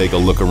time to take a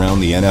look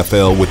around the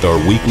NFL with our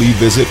weekly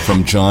visit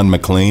from John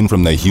McClain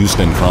from the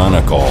Houston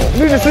Chronicle.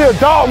 Need to see a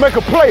dog make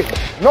a play.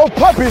 No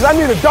puppies. I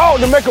need a dog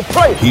to make a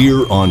play.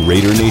 Here on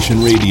Raider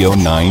Nation Radio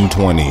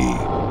 920.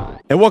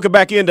 And welcome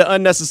back into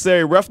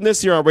Unnecessary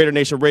Roughness here on Raider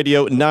Nation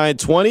Radio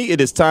 920. It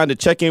is time to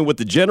check in with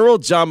the General,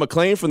 John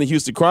McClain from the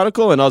Houston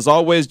Chronicle. And as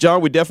always, John,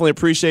 we definitely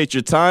appreciate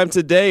your time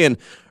today. And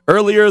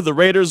earlier, the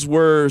Raiders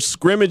were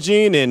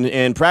scrimmaging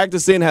and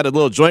practicing, had a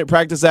little joint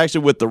practice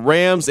action with the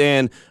Rams,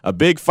 and a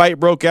big fight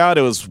broke out.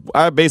 It was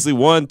basically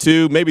 1,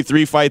 2, maybe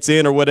 3 fights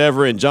in or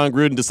whatever, and John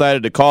Gruden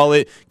decided to call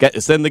it,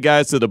 send the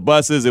guys to the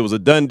buses. It was a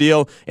done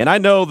deal. And I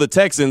know the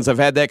Texans have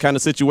had that kind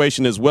of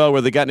situation as well,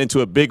 where they got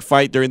into a big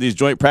fight during these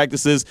joint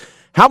practices.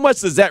 How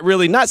much does that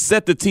really not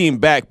set the team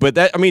back, but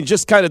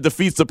just kind of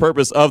defeats the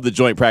purpose of the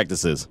joint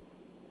practices?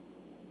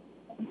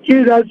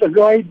 Gee, that's a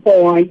great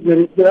point, that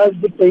it does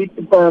defeat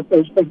the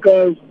purpose,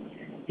 because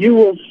you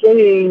will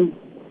see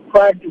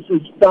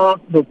practices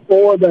stop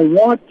before they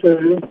want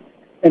to,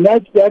 and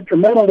that's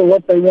detrimental to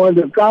what they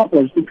wanted to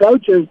accomplish. The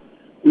coaches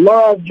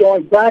love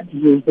joint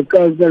practices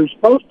because they're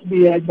supposed to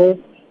be able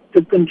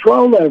to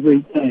control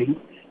everything.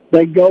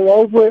 They go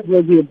over it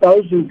with the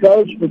opposing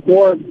coach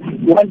before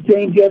one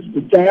team gets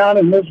to town.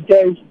 In this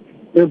case,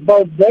 they're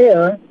both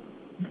there.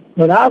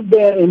 But I've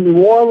been in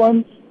New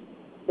Orleans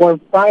where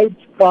fights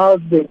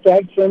caused the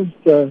Texans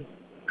to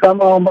come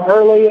home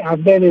early.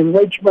 I've been in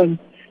Richmond,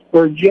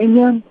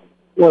 Virginia,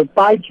 where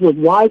fights with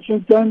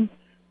Washington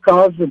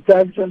caused the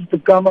Texans to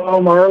come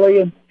home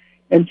early.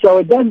 And so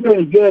it doesn't do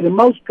any good. And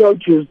most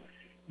coaches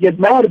get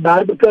mad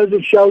about it because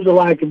it shows a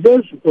lack of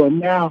discipline.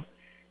 Now,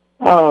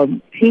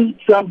 heat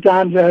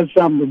sometimes has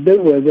something to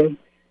do with it,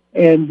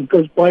 and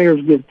because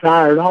players get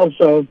tired.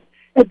 Also,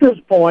 at this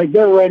point,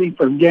 they're ready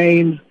for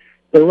games.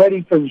 They're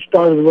ready for the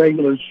start of the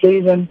regular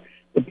season.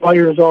 The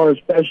players are,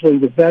 especially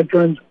the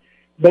veterans.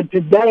 But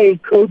today,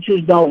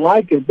 coaches don't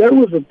like it. There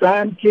was a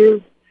time,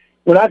 Q,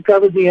 when I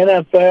covered the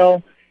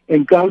NFL,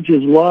 and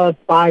coaches loved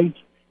fights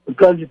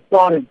because it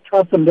thought it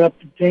toughened up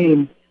the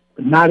team,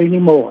 but not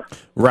anymore.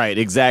 Right,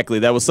 exactly.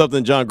 That was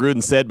something John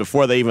Gruden said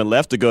before they even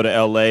left to go to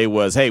L.A.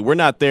 was, hey, we're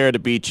not there to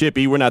be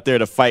chippy. We're not there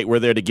to fight. We're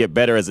there to get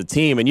better as a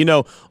team. And,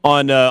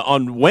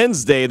 on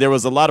Wednesday, there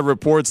was a lot of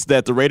reports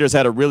that the Raiders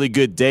had a really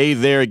good day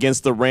there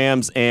against the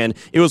Rams, and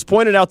it was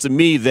pointed out to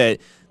me that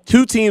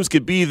two teams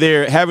could be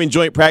there having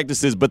joint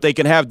practices, but they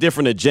can have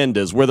different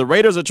agendas. Where the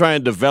Raiders are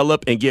trying to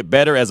develop and get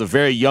better as a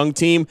very young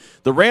team,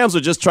 the Rams are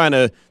just trying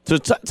to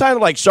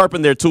like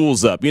sharpen their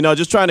tools up.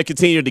 Just trying to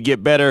continue to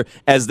get better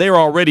as they're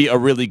already a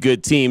really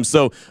good team.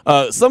 So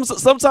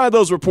sometimes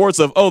those reports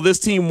of, oh, this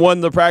team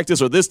won the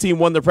practice or this team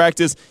won the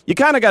practice, you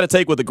kind of got to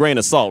take with a grain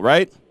of salt,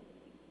 right?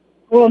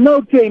 Well,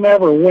 no team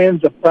ever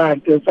wins a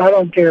practice. I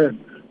don't care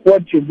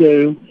what you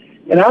do.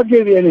 And I'll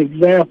give you an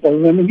example.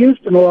 When the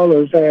Houston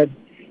Oilers had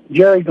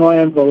Jerry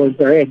Glanville as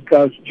their head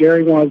coach,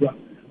 Jerry, one of the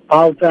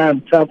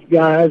all-time tough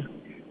guys,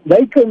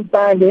 they couldn't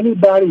find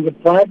anybody to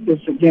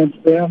practice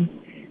against them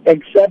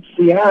except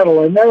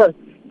Seattle, and their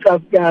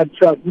tough guy,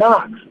 Chuck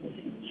Knox.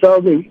 So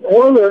the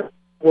Oilers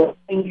were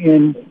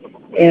in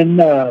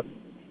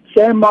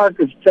San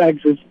Marcos,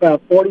 Texas,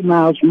 about 40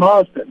 miles from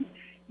Austin.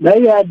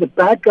 They had to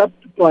pack up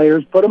the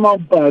players, put them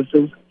on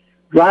buses,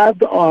 drive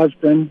to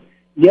Austin,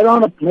 get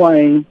on a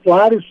plane,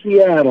 fly to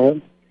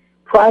Seattle,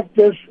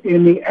 practice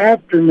in the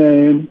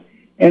afternoon,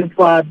 and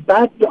fly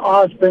back to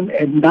Austin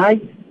at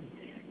night,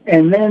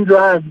 and then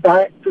drive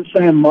back to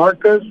San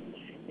Marcos,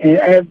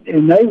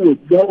 and they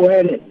would go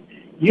at it.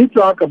 You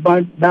talk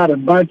about a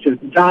bunch of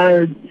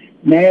tired,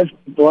 nasty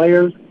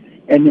players,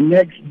 and the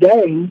next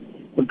day,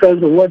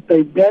 because of what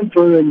they've been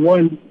through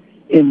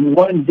in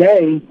one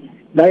day,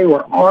 they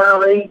were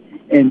ornery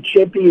and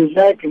chippy as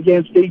heck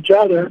against each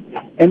other,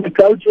 and the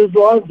coaches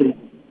loved it.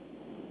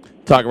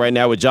 Talking right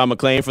now with John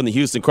McClain from the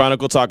Houston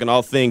Chronicle, talking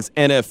all things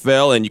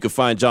NFL. And you can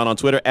find John on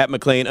Twitter at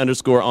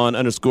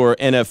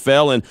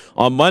McClain_on_NFL. And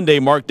on Monday,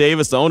 Mark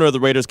Davis, the owner of the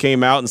Raiders,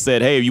 came out and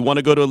said, hey, if you want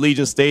to go to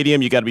Allegiant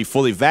Stadium, you got to be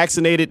fully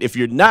vaccinated. If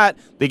you're not,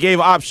 they gave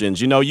options.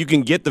 You know, you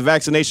can get the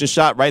vaccination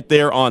shot right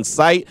there on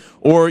site,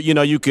 or, you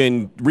know, you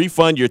can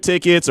refund your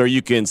tickets, or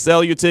you can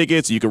sell your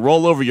tickets, you can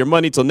roll over your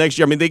money till next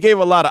year. I mean, they gave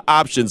a lot of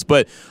options.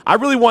 But I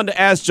really wanted to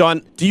ask,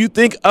 John, do you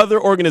think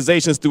other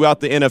organizations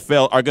throughout the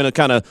NFL are going to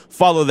kind of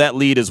follow that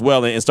lead as well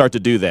and start to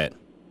do that?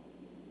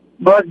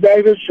 Mark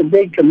Davis should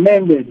be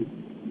commended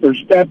for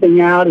stepping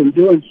out and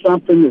doing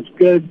something that's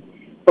good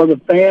for the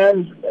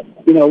fans.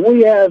 You know,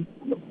 we have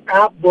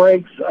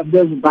outbreaks of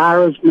this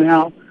virus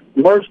now,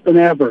 worse than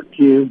ever,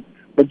 Q.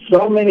 But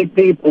so many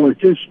people are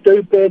too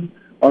stupid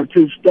or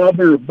too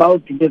stubborn or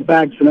both to get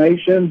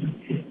vaccinations.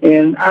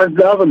 And our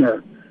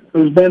governor,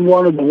 who's been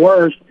one of the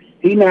worst,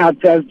 he now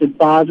tested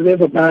positive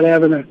about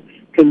having a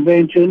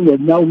convention with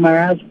no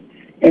mask.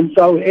 And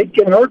so it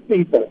can hurt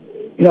people.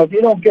 You know, if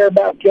you don't care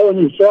about killing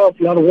yourself,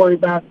 you ought to worry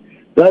about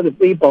the other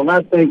people. And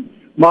I think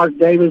Mark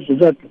Davis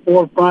is at the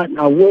forefront, and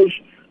I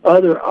wish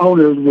other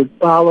owners would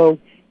follow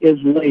his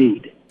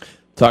lead.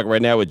 Talking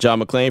right now with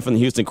John McClain from the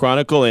Houston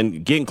Chronicle,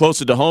 and getting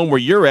closer to home where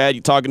you're at,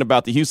 you're talking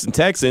about the Houston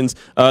Texans.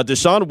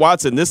 Deshaun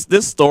Watson,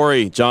 this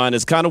story, John,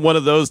 is kind of one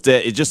of those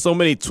that it's just so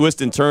many twists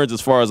and turns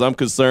as far as I'm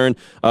concerned.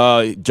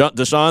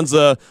 Deshaun's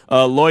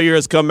lawyer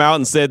has come out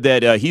and said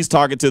that he's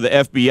talking to the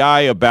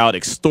FBI about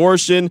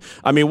extortion.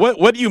 I mean,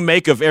 what do you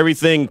make of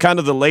everything, kind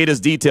of the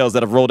latest details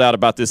that have rolled out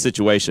about this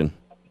situation?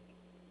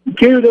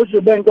 Q, this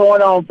has been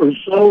going on for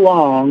so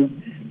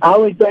long. The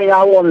only thing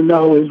I want to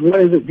know is when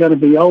is it going to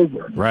be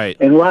over? Right.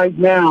 And right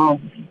now,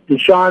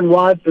 Deshaun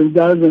Watson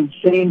doesn't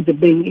seem to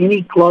be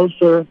any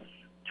closer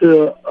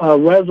to a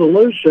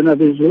resolution of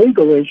his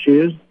legal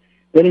issues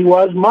than he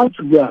was months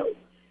ago.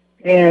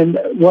 And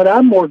what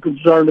I'm more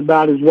concerned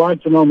about is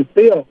Watson on the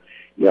field.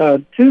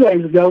 2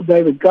 days ago,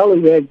 David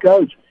Culley, the head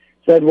coach,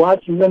 said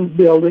Watson's in the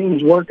building.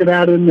 He's working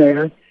out in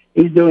there.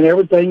 He's doing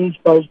everything he's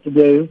supposed to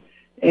do.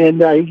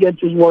 And he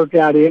gets his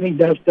workout in. He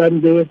just doesn't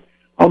do it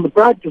on the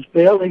practice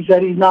field. He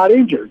said he's not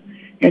injured.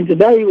 And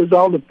today he was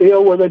on the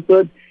field where they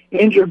put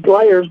injured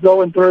players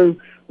going through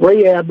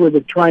rehab with a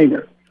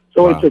trainer.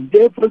 So It's a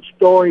different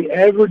story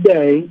every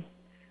day,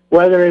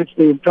 whether it's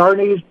the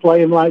attorneys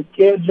playing like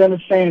kids in a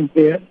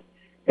sandpit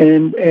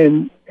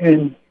and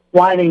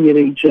whining at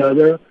each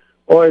other,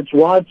 or it's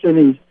Watson,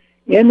 he's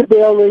in the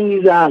building,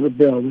 he's out of the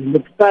building.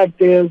 But the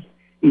fact is,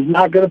 he's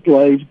not going to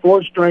play. He's a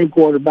fourth-string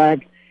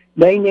quarterback.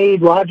 They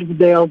need Roger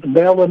Goodell to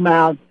bail him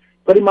out,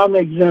 put him on the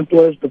exempt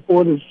list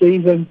before the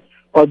season,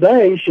 or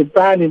they should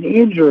find an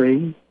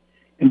injury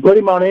and put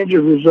him on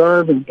injured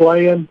reserve and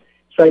play him,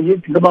 say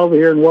you can come over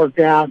here and work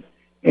out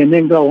and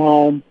then go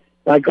home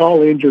like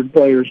all injured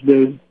players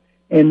do,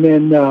 and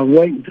then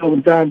wait until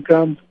the time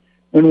comes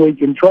when we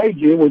can trade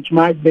you, which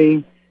might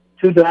be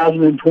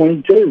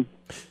 2022.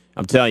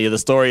 I'm telling you, the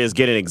story is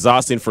getting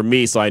exhausting for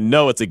me, so I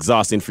know it's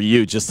exhausting for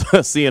you, just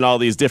seeing all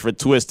these different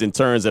twists and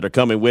turns that are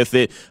coming with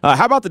it.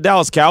 How about the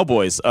Dallas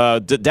Cowboys?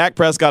 Dak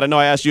Prescott, I know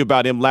I asked you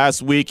about him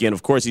last week, and,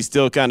 of course, he's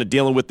still kind of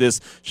dealing with this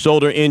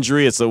shoulder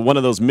injury. It's one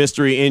of those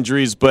mystery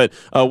injuries. But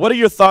what are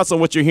your thoughts on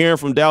what you're hearing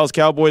from Dallas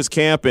Cowboys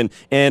camp? And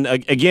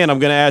again, I'm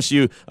going to ask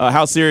you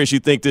how serious you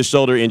think this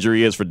shoulder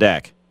injury is for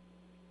Dak.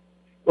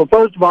 Well,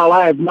 first of all,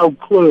 I have no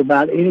clue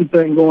about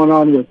anything going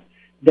on with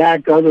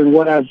Dak other than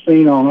what I've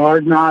seen on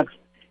Hard Knocks.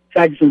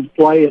 Texans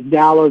play at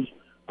Dallas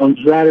on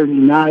Saturday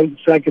night,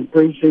 second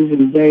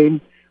preseason game.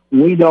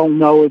 We don't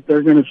know if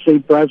they're going to see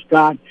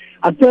Prescott.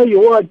 I'll tell you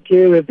what,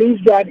 Q, if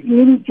he's got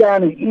any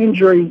kind of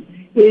injury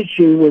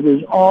issue with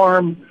his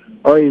arm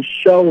or his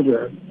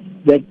shoulder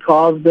that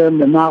caused them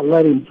to not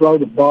let him throw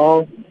the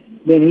ball,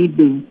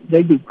 then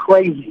they'd be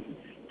crazy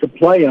to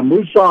play him.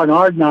 We saw in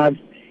Hard Knocks,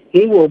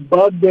 he will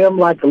bug them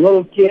like a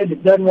little kid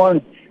that doesn't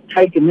want to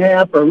take a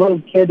nap or a little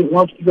kid that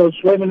wants to go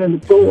swimming in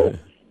the pool.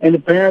 And the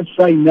parents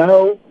say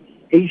no.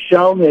 He's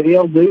shown that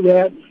he'll do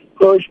that,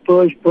 push.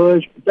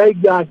 But they've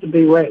got to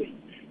be ready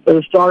for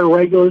the start of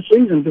regular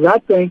season because I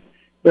think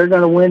they're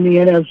going to win the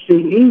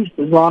NFC East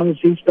as long as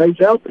he stays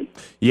healthy.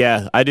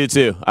 Yeah, I do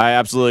too. I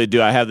absolutely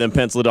do. I have them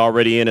penciled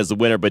already in as the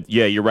winner, but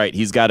yeah, you're right.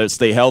 He's got to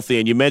stay healthy.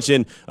 And you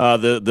mentioned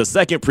the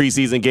second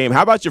preseason game.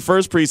 How about your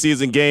first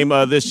preseason game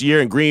this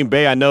year in Green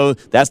Bay? I know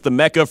that's the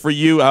mecca for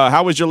you.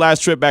 How was your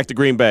last trip back to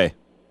Green Bay?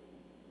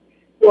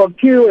 Well,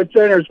 Q, it's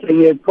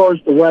interesting. Of course,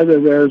 the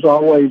weather there is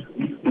always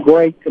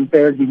great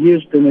compared to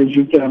Houston, as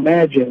you can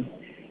imagine.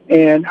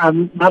 And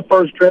my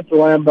first trip to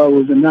Lambeau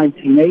was in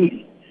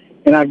 1980.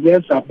 And I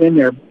guess I've been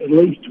there at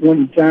least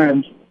 20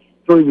 times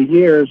through the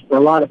years for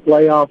a lot of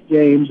playoff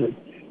games. And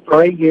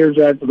for 8 years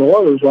after the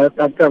Oilers left,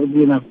 I covered the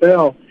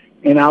NFL,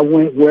 and I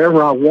went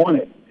wherever I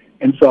wanted.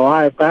 And so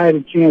if I had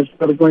a chance to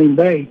go to Green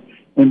Bay,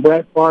 when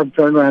Brett Favre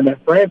turned around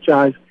that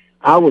franchise,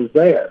 I was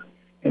there.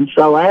 And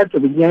so after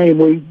the game,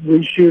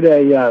 we shoot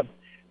a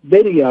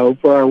video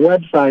for our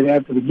website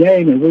after the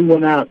game, and we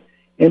went out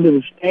into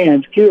the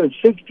stands. Q, it's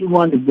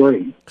 61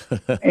 degrees,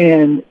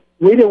 and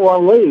we didn't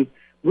want to leave.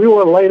 we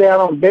want to lay down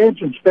on the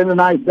bench and spend the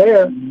night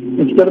there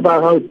instead of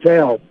our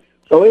hotel.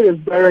 So it's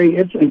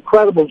an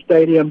incredible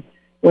stadium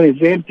when it's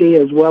empty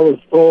as well as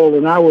full.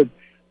 And I would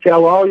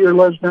tell all your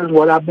listeners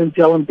what I've been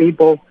telling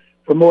people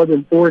for more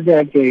than 4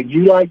 decades.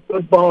 You like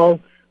football,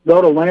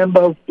 go to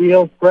Lambeau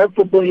Field,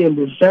 preferably in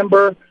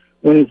December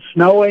when it's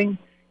snowing,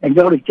 and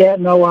go to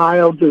Canton,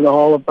 Ohio to the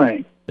Hall of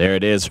Fame. There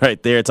it is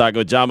right there. Talking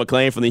with John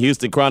McClain from the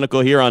Houston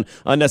Chronicle here on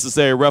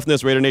Unnecessary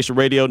Roughness, Raider Nation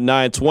Radio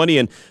 920.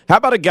 And how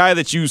about a guy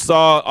that you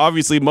saw,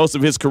 obviously, most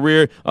of his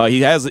career?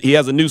 He has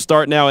a new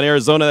start now in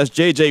Arizona. That's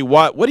J.J.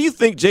 Watt. What do you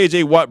think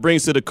J.J. Watt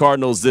brings to the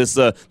Cardinals this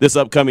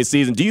upcoming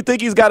season? Do you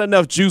think he's got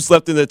enough juice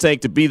left in the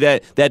tank to be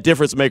that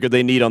difference maker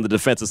they need on the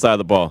defensive side of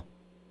the ball?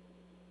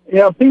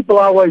 Yeah, people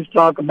always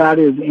talk about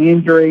his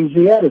injuries.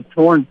 He had a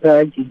torn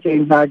pec he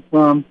came back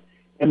from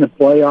in the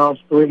playoffs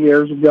 3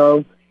 years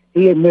ago.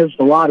 He had missed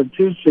a lot of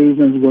 2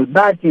 seasons with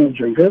back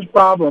injuries. His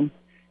problem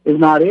is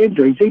not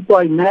injuries. He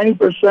played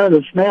 90% of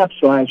the snaps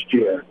last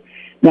year.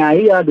 Now,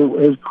 he had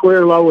his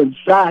career low in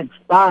sacks,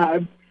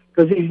 5,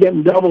 because he's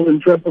getting doubled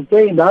and triple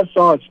teamed. I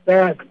saw a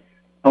stat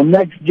on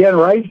Next Gen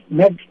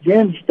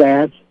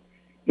stats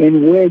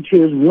in which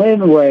his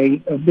win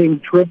rate of being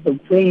triple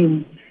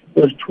teamed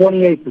was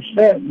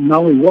 28%, and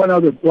only one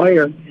other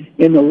player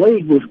in the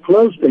league was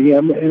close to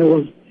him, and it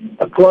was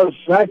a close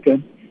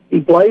second. He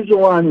plays the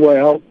run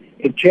well.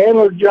 If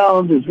Chandler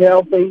Jones is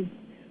healthy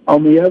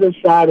on the other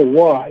side of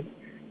Watt,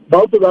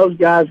 both of those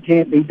guys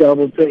can't be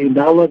double-teamed.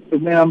 I look for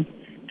them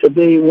to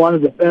be one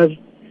of the best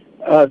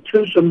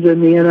twosomes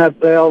in the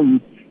NFL,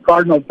 and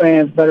Cardinal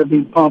fans better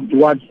be pumped to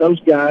watch those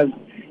guys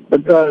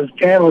because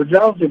Chandler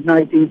Jones had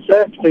 19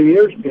 sacks 2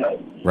 years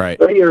ago. Right.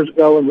 3 years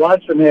ago, and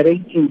Watson had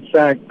 16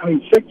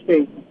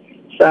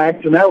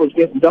 sacks, and that was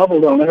getting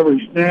doubled on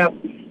every snap.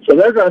 So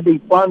they're going to be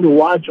fun to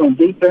watch on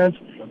defense.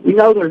 We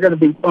know they're going to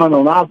be fun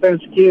on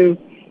offense, Q,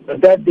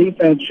 but that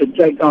defense should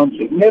take on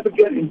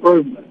significant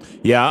improvement.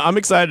 Yeah, I'm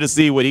excited to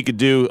see what he could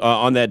do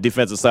on that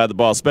defensive side of the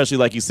ball, especially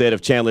like you said,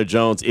 if Chandler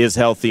Jones is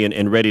healthy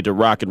and ready to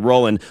rock and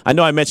roll. And I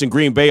know I mentioned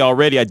Green Bay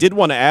already. I did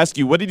want to ask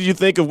you, what did you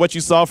think of what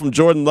you saw from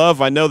Jordan Love?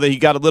 I know that he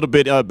got a little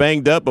bit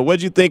banged up, but what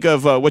did you think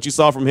of what you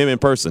saw from him in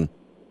person?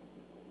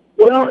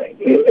 Well,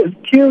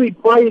 he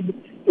played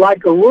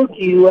like a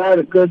rookie who had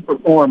a good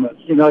performance.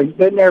 You know, he's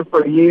been there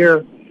for a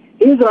year.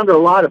 He's under a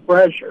lot of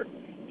pressure.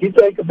 You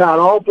think about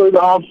all through the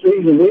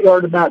offseason, we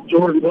heard about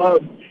Jordan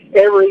Love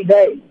every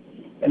day.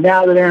 And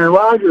now that Aaron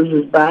Rodgers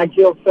is back,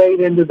 he'll fade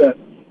into the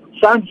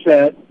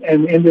sunset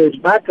and into his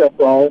backup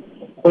role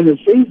when the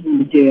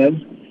season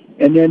begins.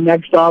 And then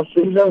next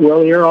offseason,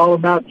 we'll hear all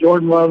about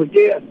Jordan Love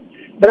again.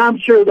 But I'm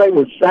sure they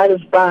were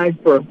satisfied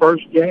for a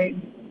first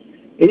game.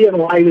 He didn't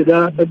light it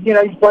up, but, you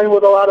know, he's playing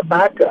with a lot of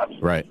backups.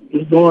 Right.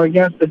 He's going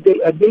against a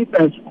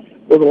defense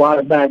with a lot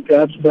of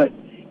backups, but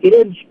he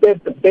didn't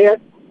spit the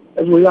bit,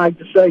 as we like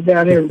to say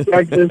down here in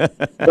Texas,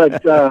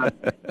 but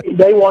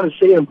they want to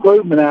see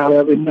improvement out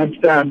of him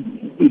next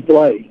time he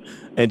plays.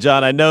 And,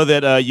 John, I know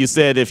that you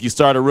said if you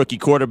start a rookie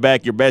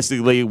quarterback, you're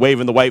basically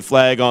waving the white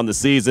flag on the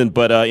season.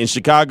 But in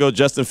Chicago,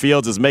 Justin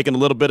Fields is making a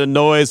little bit of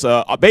noise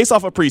based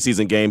off a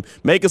preseason game,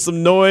 making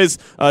some noise.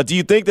 Do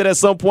you think that at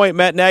some point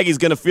Matt Nagy's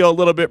going to feel a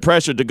little bit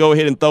pressured to go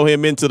ahead and throw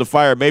him into the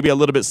fire, maybe a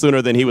little bit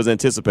sooner than he was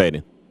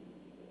anticipating?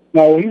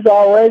 No, he's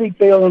already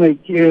feeling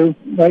it, Q.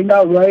 They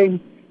know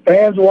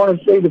fans want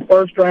to see the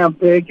first-round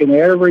pick in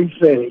every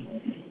city,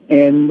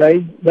 and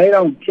they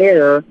don't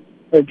care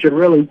that you're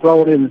really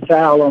throwing in the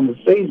towel on the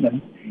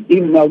season,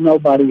 even though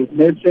nobody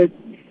admits it.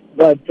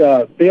 But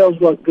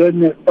Fields looked good in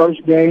that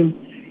first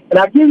game. And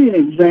I'll give you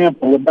an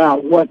example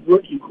about what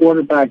rookie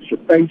quarterbacks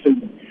are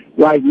facing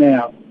right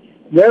now.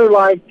 They're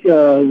like,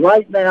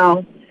 right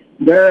now,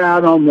 they're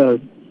out on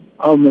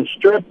the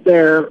strip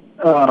there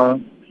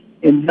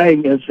in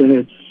Vegas, and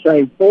it's,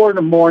 say, 4 in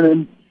the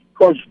morning. Of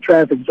course, the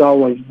traffic's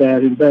always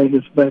bad in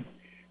Vegas, but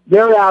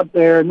they're out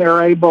there, and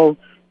they're able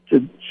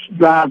to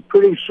drive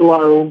pretty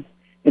slow,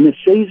 and the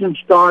season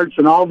starts,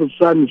 and all of a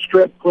sudden the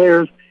strip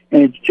clears,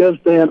 and it's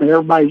just them, and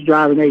everybody's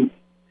driving 80.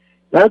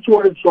 That's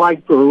what it's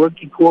like for a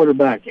rookie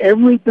quarterback.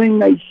 Everything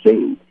they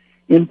see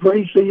in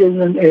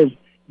preseason is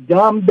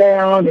dumbed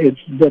down, it's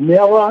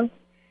vanilla,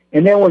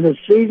 and then when the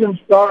season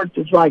starts,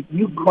 it's like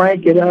you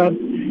crank it up,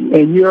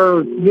 and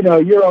you're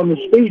on the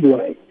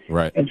speedway.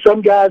 Right. And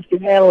some guys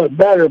can handle it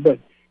better, but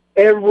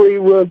every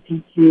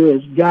rookie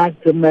has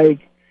got to make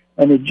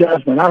an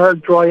adjustment. I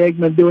heard Troy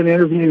Aikman do an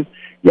interview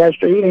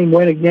yesterday. He didn't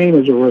win a game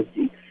as a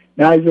rookie.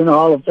 Now he's in the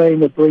Hall of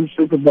Fame with 3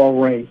 Super Bowl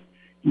rings.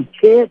 You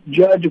can't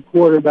judge a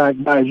quarterback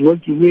by his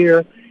rookie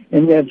year,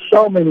 and yet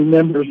so many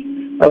members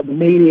of the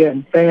media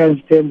and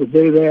fans tend to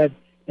do that,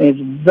 and it's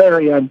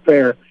very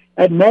unfair.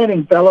 That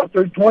Manning fella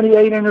threw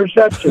 28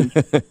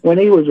 interceptions when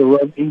he was a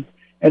rookie,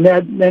 and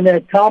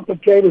that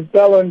complicated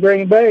fella in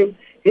Green Bay,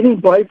 he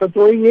didn't play for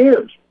 3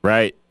 years.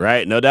 Right.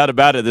 No doubt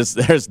about it.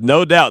 There's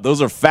no doubt.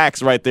 Those are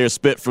facts right there,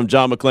 spit from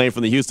John McClain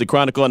from the Houston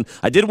Chronicle. And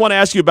I did want to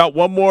ask you about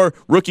one more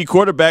rookie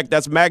quarterback.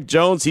 That's Mac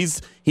Jones.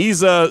 He's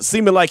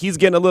seeming like he's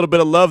getting a little bit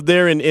of love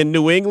there in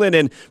New England.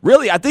 And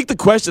really, I think the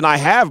question I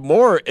have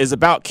more is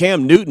about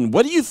Cam Newton.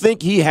 What do you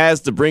think he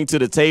has to bring to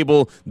the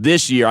table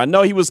this year? I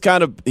know he was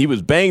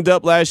banged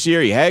up last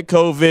year. He had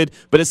COVID,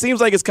 but it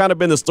seems like it's kind of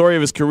been the story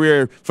of his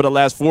career for the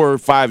last 4 or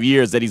 5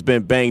 years that he's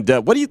been banged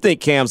up. What do you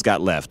think Cam's got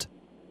left?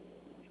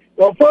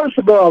 Well, first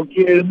of all,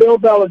 kid, Bill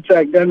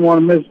Belichick doesn't want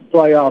to miss the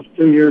playoffs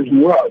 2 years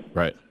in a row.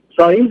 Right.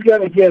 So he's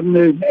going to give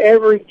Newton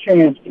every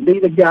chance to be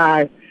the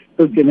guy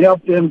who can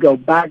help them go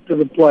back to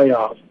the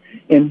playoffs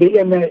and be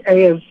in the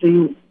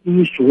AFC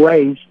East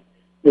race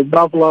with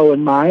Buffalo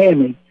and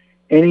Miami.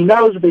 And he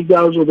knows if he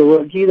goes with a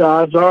rookie, the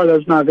odds are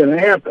that's not going to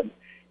happen.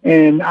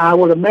 And I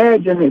would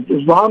imagine that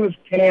as long as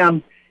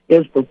Cam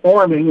is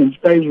performing and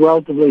stays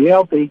relatively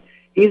healthy,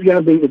 he's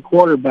going to be the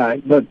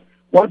quarterback. But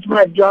once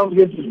Mac Jones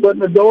gets his foot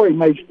in the door, he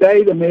may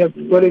stay. They may have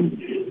to put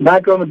him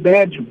back on the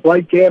bench and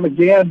play Cam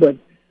again. But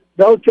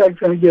Belichick's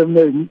going to give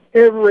him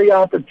every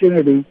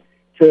opportunity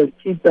to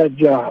keep that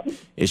job.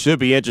 It should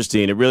be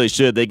interesting. It really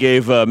should. They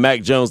gave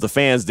Mac Jones, the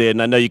fans did,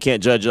 and I know you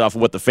can't judge it off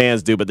of what the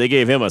fans do, but they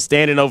gave him a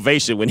standing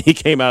ovation when he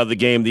came out of the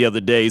game the other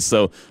day.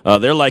 So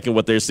they're liking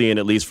what they're seeing,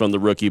 at least from the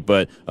rookie.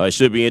 But it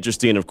should be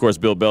interesting. Of course,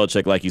 Bill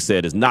Belichick, like you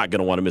said, is not going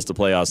to want to miss the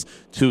playoffs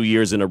 2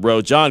 years in a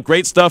row. John,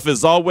 great stuff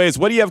as always.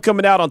 What do you have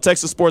coming out on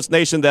Texas Sports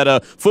Nation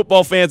that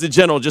football fans in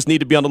general just need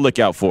to be on the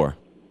lookout for?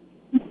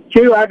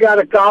 Q, I got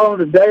a column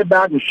today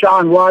about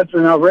Deshaun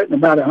Watson. I've written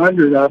about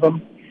 100 of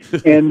them.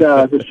 And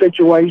the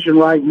situation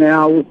right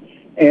now,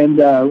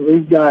 and I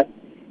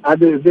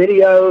do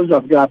videos,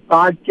 I've got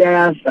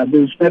podcasts, I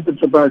do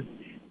snippets of our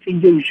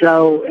TV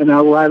show, and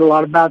I write a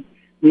lot about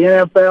the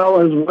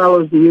NFL as well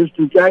as the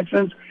Houston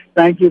Texans.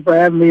 Thank you for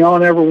having me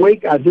on every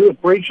week. I do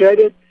appreciate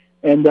it,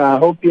 and I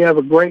hope you have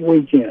a great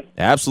weekend.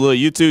 Absolutely.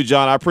 You too,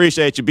 John. I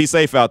appreciate you. Be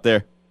safe out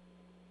there.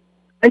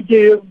 Thank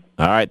you.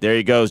 All right, there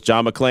he goes,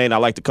 John McClain. I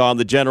like to call him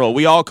the General.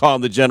 We all call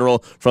him the General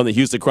from the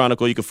Houston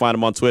Chronicle. You can find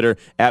him on Twitter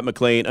at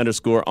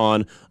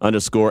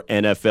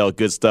McClain_on_NFL.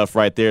 Good stuff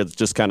right there. It's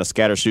just kind of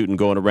scatter shooting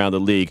going around the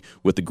league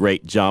with the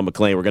great John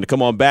McClain. We're going to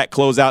come on back,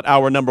 close out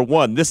hour number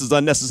 1. This is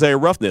Unnecessary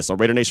Roughness on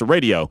Raider Nation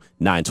Radio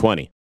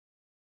 920.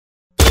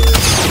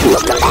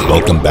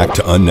 Welcome back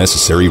to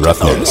Unnecessary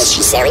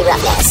Roughness.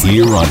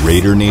 Here on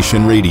Raider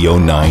Nation Radio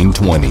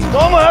 920. I'm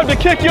going to have to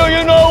kick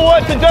you know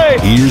what today.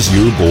 Here's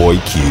your boy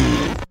Q.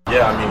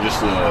 Yeah, I mean,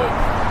 just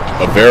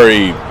a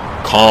very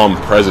calm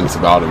presence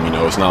about him. You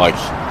know, it's not like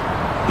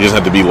he doesn't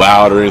have to be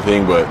loud or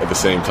anything, but at the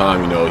same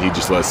time, you know, he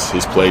just lets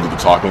his play do the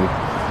talking.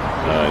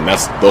 And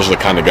those are the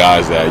kind of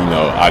guys that, you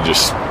know, I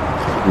just,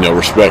 you know,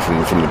 respect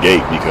from the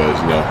gate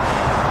because, you know,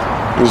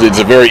 it's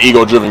a very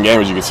ego-driven game,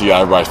 as you can see.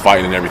 Everybody's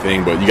fighting and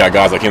everything, but you got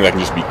guys like him that can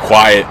just be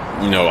quiet,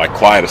 you know, like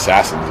quiet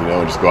assassins, you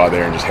know, and just go out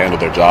there and just handle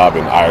their job,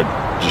 and I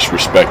just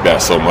respect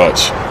that so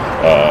much.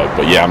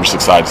 But yeah, I'm just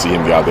excited to see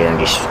him get out there and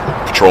just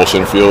patrol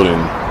center field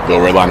and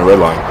go red line to red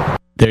line.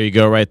 There you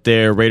go right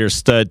there. Raiders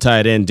stud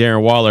tight end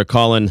Darren Waller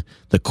calling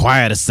the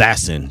quiet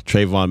assassin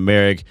Trayvon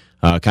Merrick.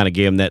 Kind of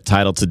gave him that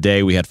title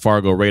today. We had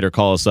Fargo Raider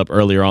call us up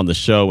earlier on the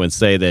show and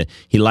say that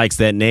he likes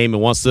that name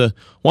and wants to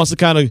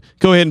kind of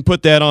go ahead and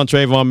put that on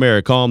Trayvon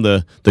Merrick. Call him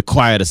the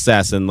quiet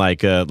assassin like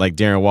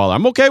Darren Waller.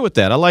 I'm okay with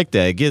that. I like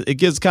that. It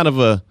gives kind of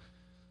an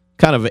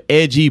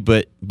edgy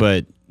but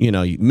you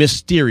know,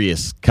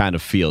 mysterious kind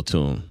of feel to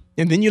him.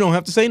 And then you don't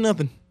have to say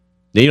nothing.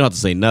 Then you don't have to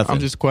say nothing. I'm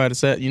just quiet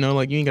as that. You know,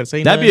 like you ain't got to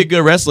say That'd nothing. be a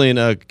good wrestling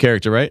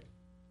character, right?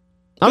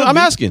 I'm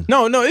asking.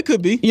 No, it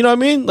could be. You know what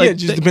I mean? Like, yeah, it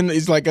just depends.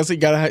 It's like I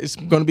said, it's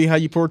going to be how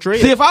you portray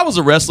it. See, if I was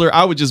a wrestler,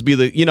 I would just be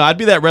I'd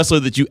be that wrestler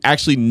that you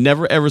actually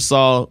never ever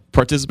saw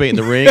participate in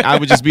the ring. I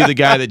would just be the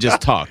guy that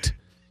just talked.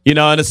 You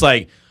know, and it's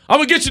like, I'm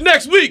going to get you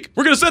next week.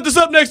 We're going to set this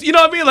up next. You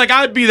know what I mean? Like,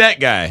 I'd be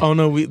that guy. Oh,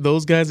 no,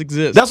 those guys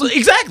exist.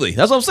 Exactly.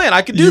 That's what I'm saying.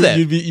 I could do that.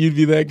 You'd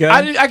be that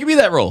guy? I could be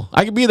that role.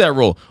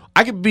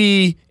 I could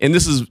be, and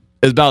this is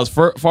about as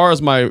far as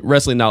my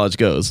wrestling knowledge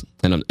goes,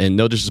 and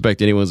no disrespect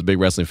to anyone who's a big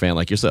wrestling fan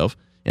like yourself,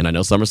 and I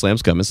know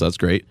SummerSlam's coming, so that's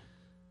great.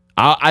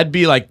 I'd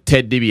be like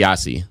Ted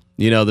DiBiase,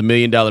 you know, the $1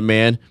 Million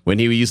Man, when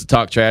he used to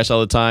talk trash all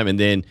the time, and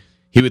then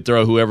he would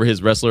throw whoever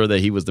his wrestler that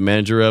he was the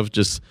manager of.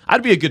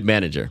 I'd be a good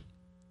manager.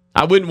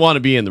 I wouldn't want to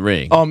be in the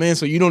ring. Oh, man,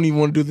 so you don't even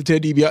want to do the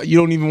Ted DiBiase? You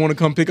don't even want to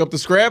come pick up the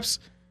scraps?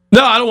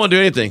 No, I don't want to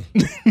do anything.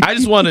 I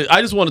just want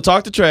to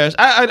talk to trash.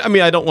 I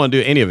mean, I don't want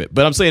to do any of it,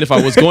 but I'm saying if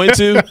I was going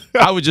to,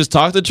 I would just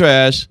talk to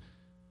trash,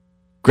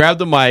 grab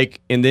the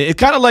mic, and then it's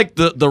kind of like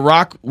the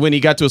Rock when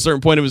he got to a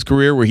certain point of his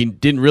career where he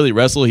didn't really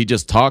wrestle, he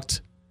just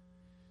talked.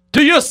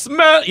 Do you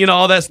smell? You know,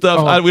 all that stuff.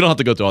 Oh. We don't have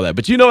to go through all that,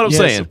 but you know what I'm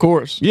saying. Yes, of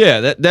course.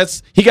 Yeah,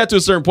 that's he got to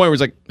a certain point where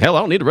he's like, hell,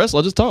 I don't need to wrestle.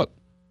 I'll just talk.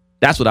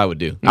 That's what I would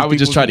do. I would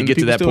just try to get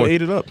to that point.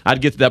 Ate it up.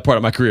 I'd get to that part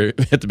of my career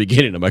at the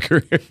beginning of my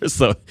career,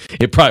 so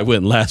it probably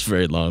wouldn't last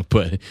very long,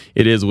 but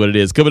it is what it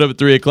is. Coming up at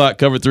 3 o'clock,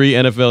 Cover 3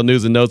 NFL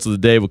news and notes of the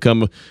day. We'll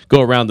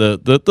go around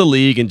the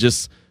league and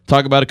just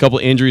talk about a couple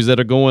injuries that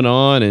are going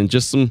on and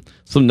just some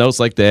notes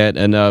like that.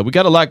 And we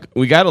got a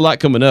lot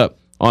coming up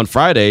on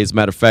Fridays.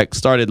 Matter of fact,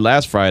 started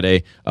last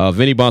Friday.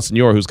 Vinny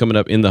Bonsignore, who's coming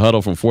up in the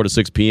huddle from 4 to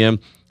 6 p.m.,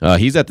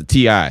 he's at the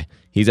TI.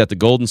 He's at the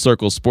Golden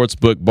Circle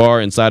Sportsbook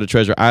Bar inside of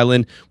Treasure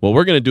Island. Well,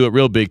 we're going to do it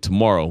real big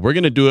tomorrow. We're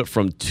going to do it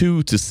from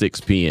 2 to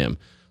 6 p.m.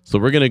 So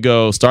we're going to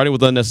go starting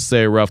with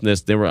Unnecessary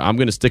Roughness. Then I'm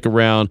going to stick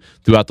around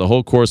throughout the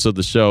whole course of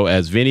the show.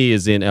 As Vinny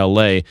is in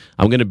L.A.,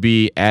 I'm going to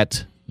be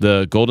at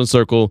the Golden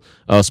Circle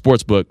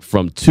Sportsbook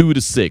from 2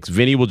 to 6.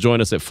 Vinny will join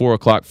us at 4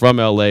 o'clock from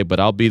L.A., but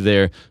I'll be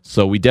there.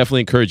 So we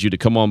definitely encourage you to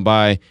come on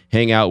by,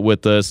 hang out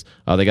with us.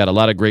 They got a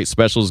lot of great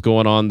specials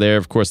going on there.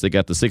 Of course, they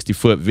got the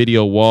 60-foot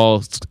video wall.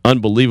 It's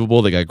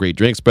unbelievable. They got great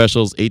drink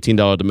specials,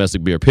 $18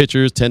 domestic beer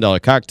pitchers,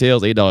 $10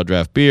 cocktails, $8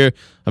 draft beer.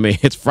 I mean,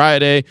 it's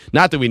Friday.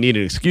 Not that we need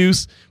an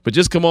excuse, but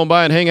just come on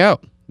by and hang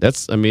out. And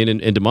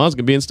DeMond's going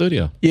to be in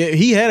studio. Yeah,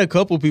 he had a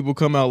couple people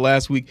come out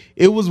last week.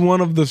 It was one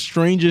of the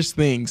strangest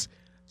things.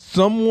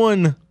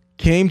 Someone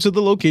came to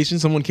the location.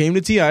 Someone came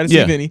to TI to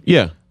see Vinny.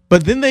 Yeah.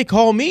 But then they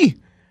call me.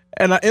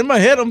 And in my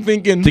head, I'm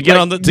thinking to get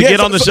on the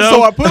show.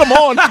 So I put him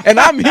on, and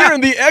I'm hearing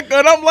the echo,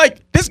 and I'm like,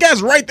 "This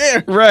guy's right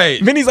there." Right.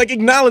 Vinny's like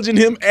acknowledging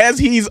him as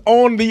he's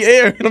on the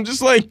air, and I'm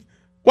just like,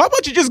 "Why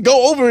don't you just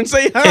go over and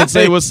say hi and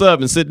say what's up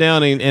and sit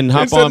down and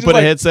hop on, put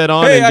a headset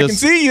on, hey, and I can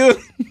see you."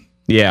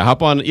 Yeah,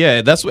 hop on.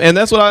 Yeah, that's what I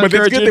encourage you to do. But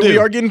it's good that we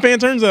are getting fan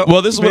turns out.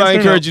 Well, this is what I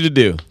encourage you to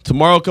do.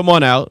 Tomorrow, come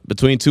on out.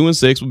 Between 2 and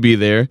 6, we'll be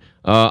there.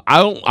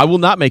 I will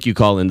not make you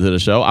call into the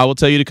show. I will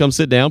tell you to come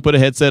sit down, put a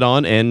headset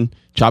on, and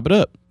chop it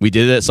up. We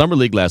did it at Summer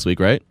League last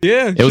week, right?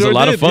 Yeah, it was a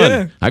lot of fun.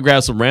 Yeah. I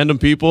grabbed some random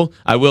people.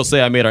 I will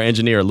say I made our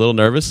engineer a little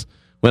nervous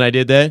when I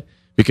did that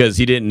because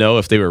he didn't know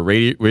if they were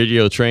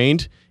radio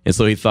trained. And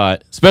so he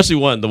thought, especially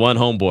the one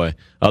homeboy,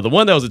 the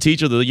one that was a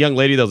teacher, the young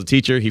lady that was a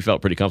teacher, he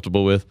felt pretty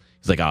comfortable with.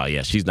 He's like, oh,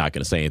 yeah, she's not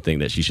going to say anything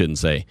that she shouldn't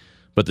say.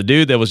 But the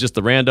dude that was just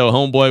the rando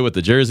homeboy with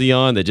the jersey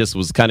on that just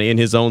was kind of in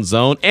his own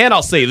zone. And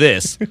I'll say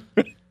this.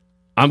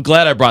 I'm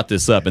glad I brought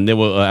this up. And then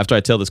after I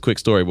tell this quick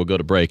story, we'll go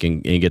to break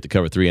and get to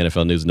cover 3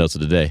 NFL news and notes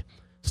of the day,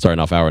 starting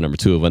off hour number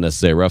 2 of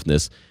Unnecessary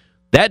Roughness.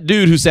 That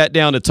dude who sat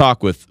down to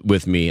talk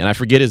with me, and I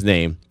forget his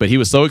name, but he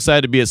was so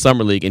excited to be at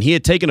Summer League, and he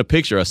had taken a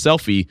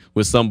selfie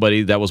with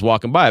somebody that was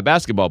walking by, a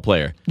basketball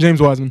player.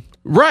 James Wiseman.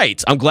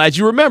 Right. I'm glad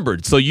you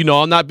remembered. So you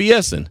know I'm not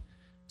BSing.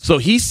 So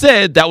he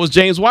said that was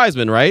James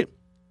Wiseman, right?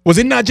 Was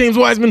it not James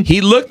Wiseman? He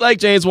looked like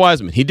James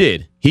Wiseman. He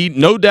did.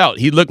 No doubt,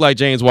 he looked like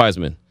James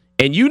Wiseman.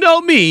 And you know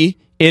me,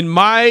 in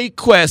my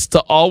quest to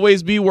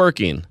always be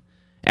working.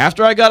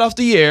 After I got off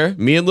the air,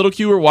 me and Little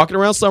Q were walking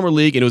around Summer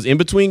League, and it was in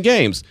between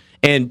games.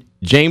 And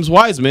James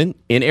Wiseman,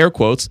 in air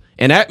quotes,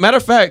 and matter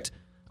of fact,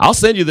 I'll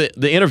send you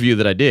the interview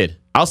that I did.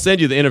 I'll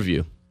send you the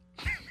interview,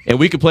 and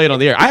we could play it on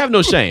the air. I have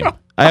no shame.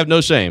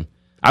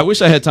 I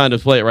wish I had time to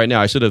play it right now.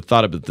 I should have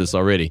thought about this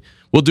already.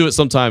 We'll do it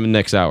sometime in the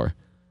next hour.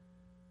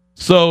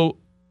 So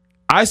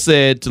I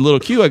said to Little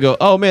Q, I go,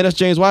 oh, man, that's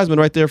James Wiseman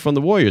right there from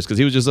the Warriors, because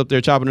he was just up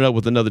there chopping it up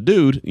with another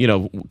dude,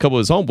 a couple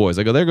of his homeboys.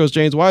 I go, there goes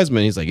James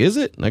Wiseman. He's like, is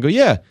it? And I go,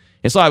 yeah.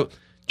 And so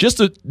just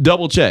to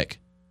double check,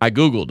 I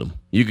Googled him.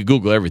 You could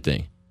Google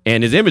everything.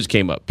 And his image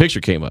came up,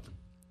 picture came up. I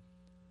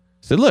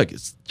said, look,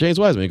 it's James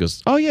Wiseman. He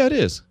goes, oh, yeah, it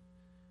is.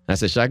 And I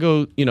said, should I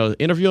go,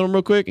 interview him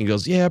real quick? And he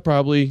goes, yeah,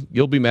 probably.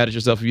 You'll be mad at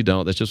yourself if you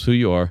don't. That's just who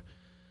you are. I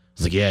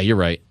was like, yeah, you're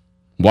right.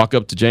 Walk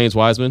up to James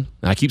Wiseman.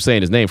 And I keep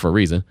saying his name for a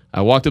reason.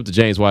 I walked up to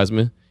James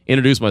Wiseman,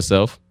 introduced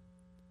myself,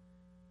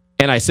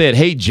 and I said,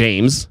 hey,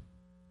 James,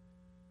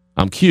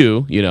 I'm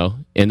Q,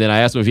 And then I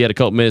asked him if he had a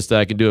couple minutes that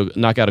I could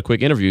knock out a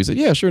quick interview. He said,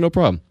 yeah, sure, no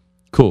problem.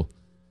 Cool.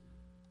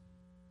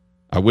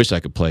 I wish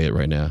I could play it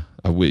right now.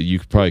 You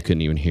probably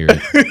couldn't even hear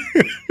it.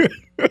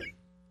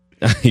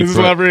 This is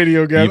live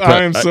radio, guys.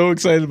 I am so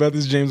excited about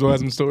this James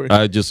Wiseman story.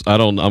 I'm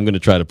going to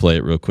try to play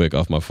it real quick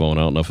off my phone.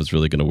 I don't know if it's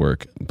really going to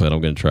work, but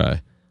I'm going to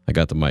try. I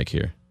got the mic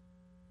here.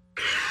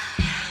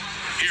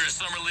 Here is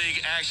Summer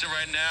League action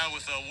right now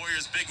with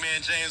Warriors big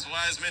man James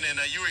Wiseman, and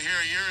you were here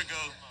a year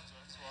ago.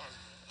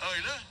 Oh,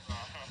 you're not?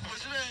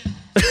 What's your name?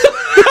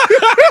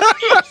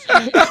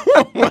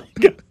 Oh, my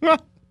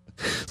God.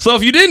 So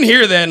if you didn't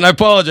hear that, and I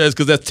apologize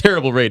because that's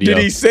terrible radio.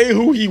 Did he say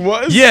who he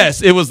was?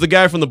 Yes, it was the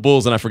guy from the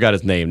Bulls, and I forgot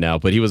his name now,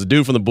 but he was a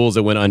dude from the Bulls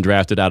that went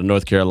undrafted out of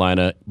North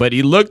Carolina, but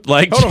he looked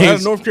like Hold James. on, out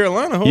of North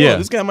Carolina? Hold on,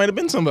 this guy might have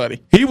been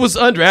somebody. He was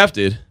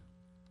undrafted.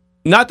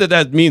 Not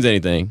that means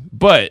anything,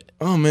 but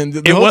oh man,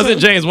 it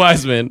wasn't James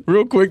Wiseman.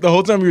 Real quick, the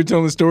whole time you were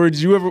telling the story,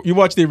 did you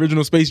watch the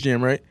original Space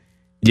Jam, right?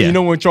 Yeah. You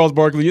know when Charles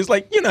Barkley is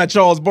like, you're not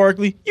Charles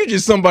Barkley, you're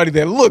just somebody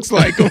that looks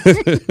like him. And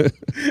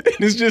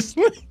it's just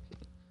like,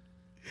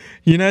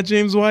 you're not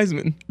James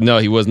Wiseman. No,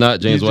 he was not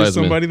James Wiseman. Just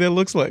somebody that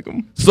looks like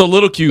him. So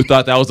Little Q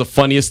thought that was the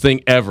funniest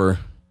thing ever.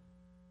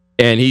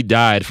 And he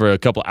died for a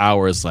couple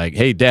hours like,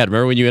 hey, Dad,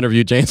 remember when you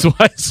interviewed James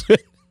Wiseman?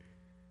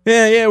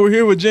 Yeah, we're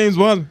here with James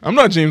Wiseman. I'm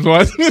not James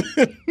Wiseman.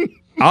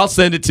 I'll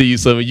send it to you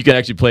so you can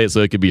actually play it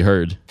so it could be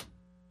heard.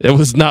 It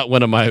was not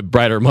one of my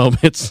brighter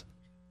moments.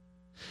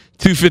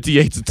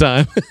 2:58's the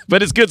time.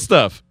 But it's good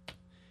stuff.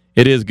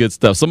 It is good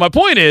stuff. So my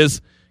point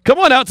is, come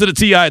on out to the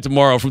TI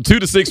tomorrow from 2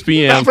 to 6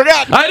 p.m. I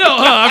forgot. I know,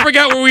 huh? I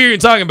forgot what we were even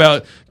talking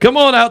about. Come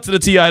on out to the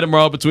TI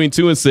tomorrow between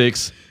 2 and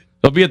 6.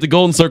 I'll be at the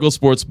Golden Circle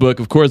Sportsbook.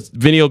 Of course,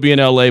 Vinny will be in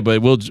LA,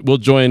 but we'll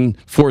join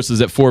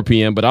forces at 4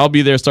 p.m. But I'll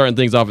be there starting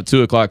things off at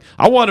 2 o'clock.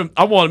 I want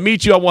to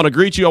meet you. I want to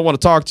greet you. I want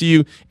to talk to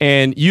you.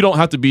 And you don't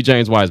have to be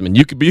James Wiseman.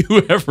 You could be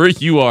whoever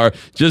you are.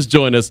 Just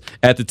join us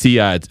at the TI.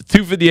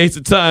 2:58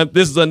 the time.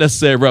 This is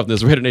Unnecessary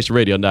Roughness. Raider Nation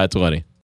Radio 920.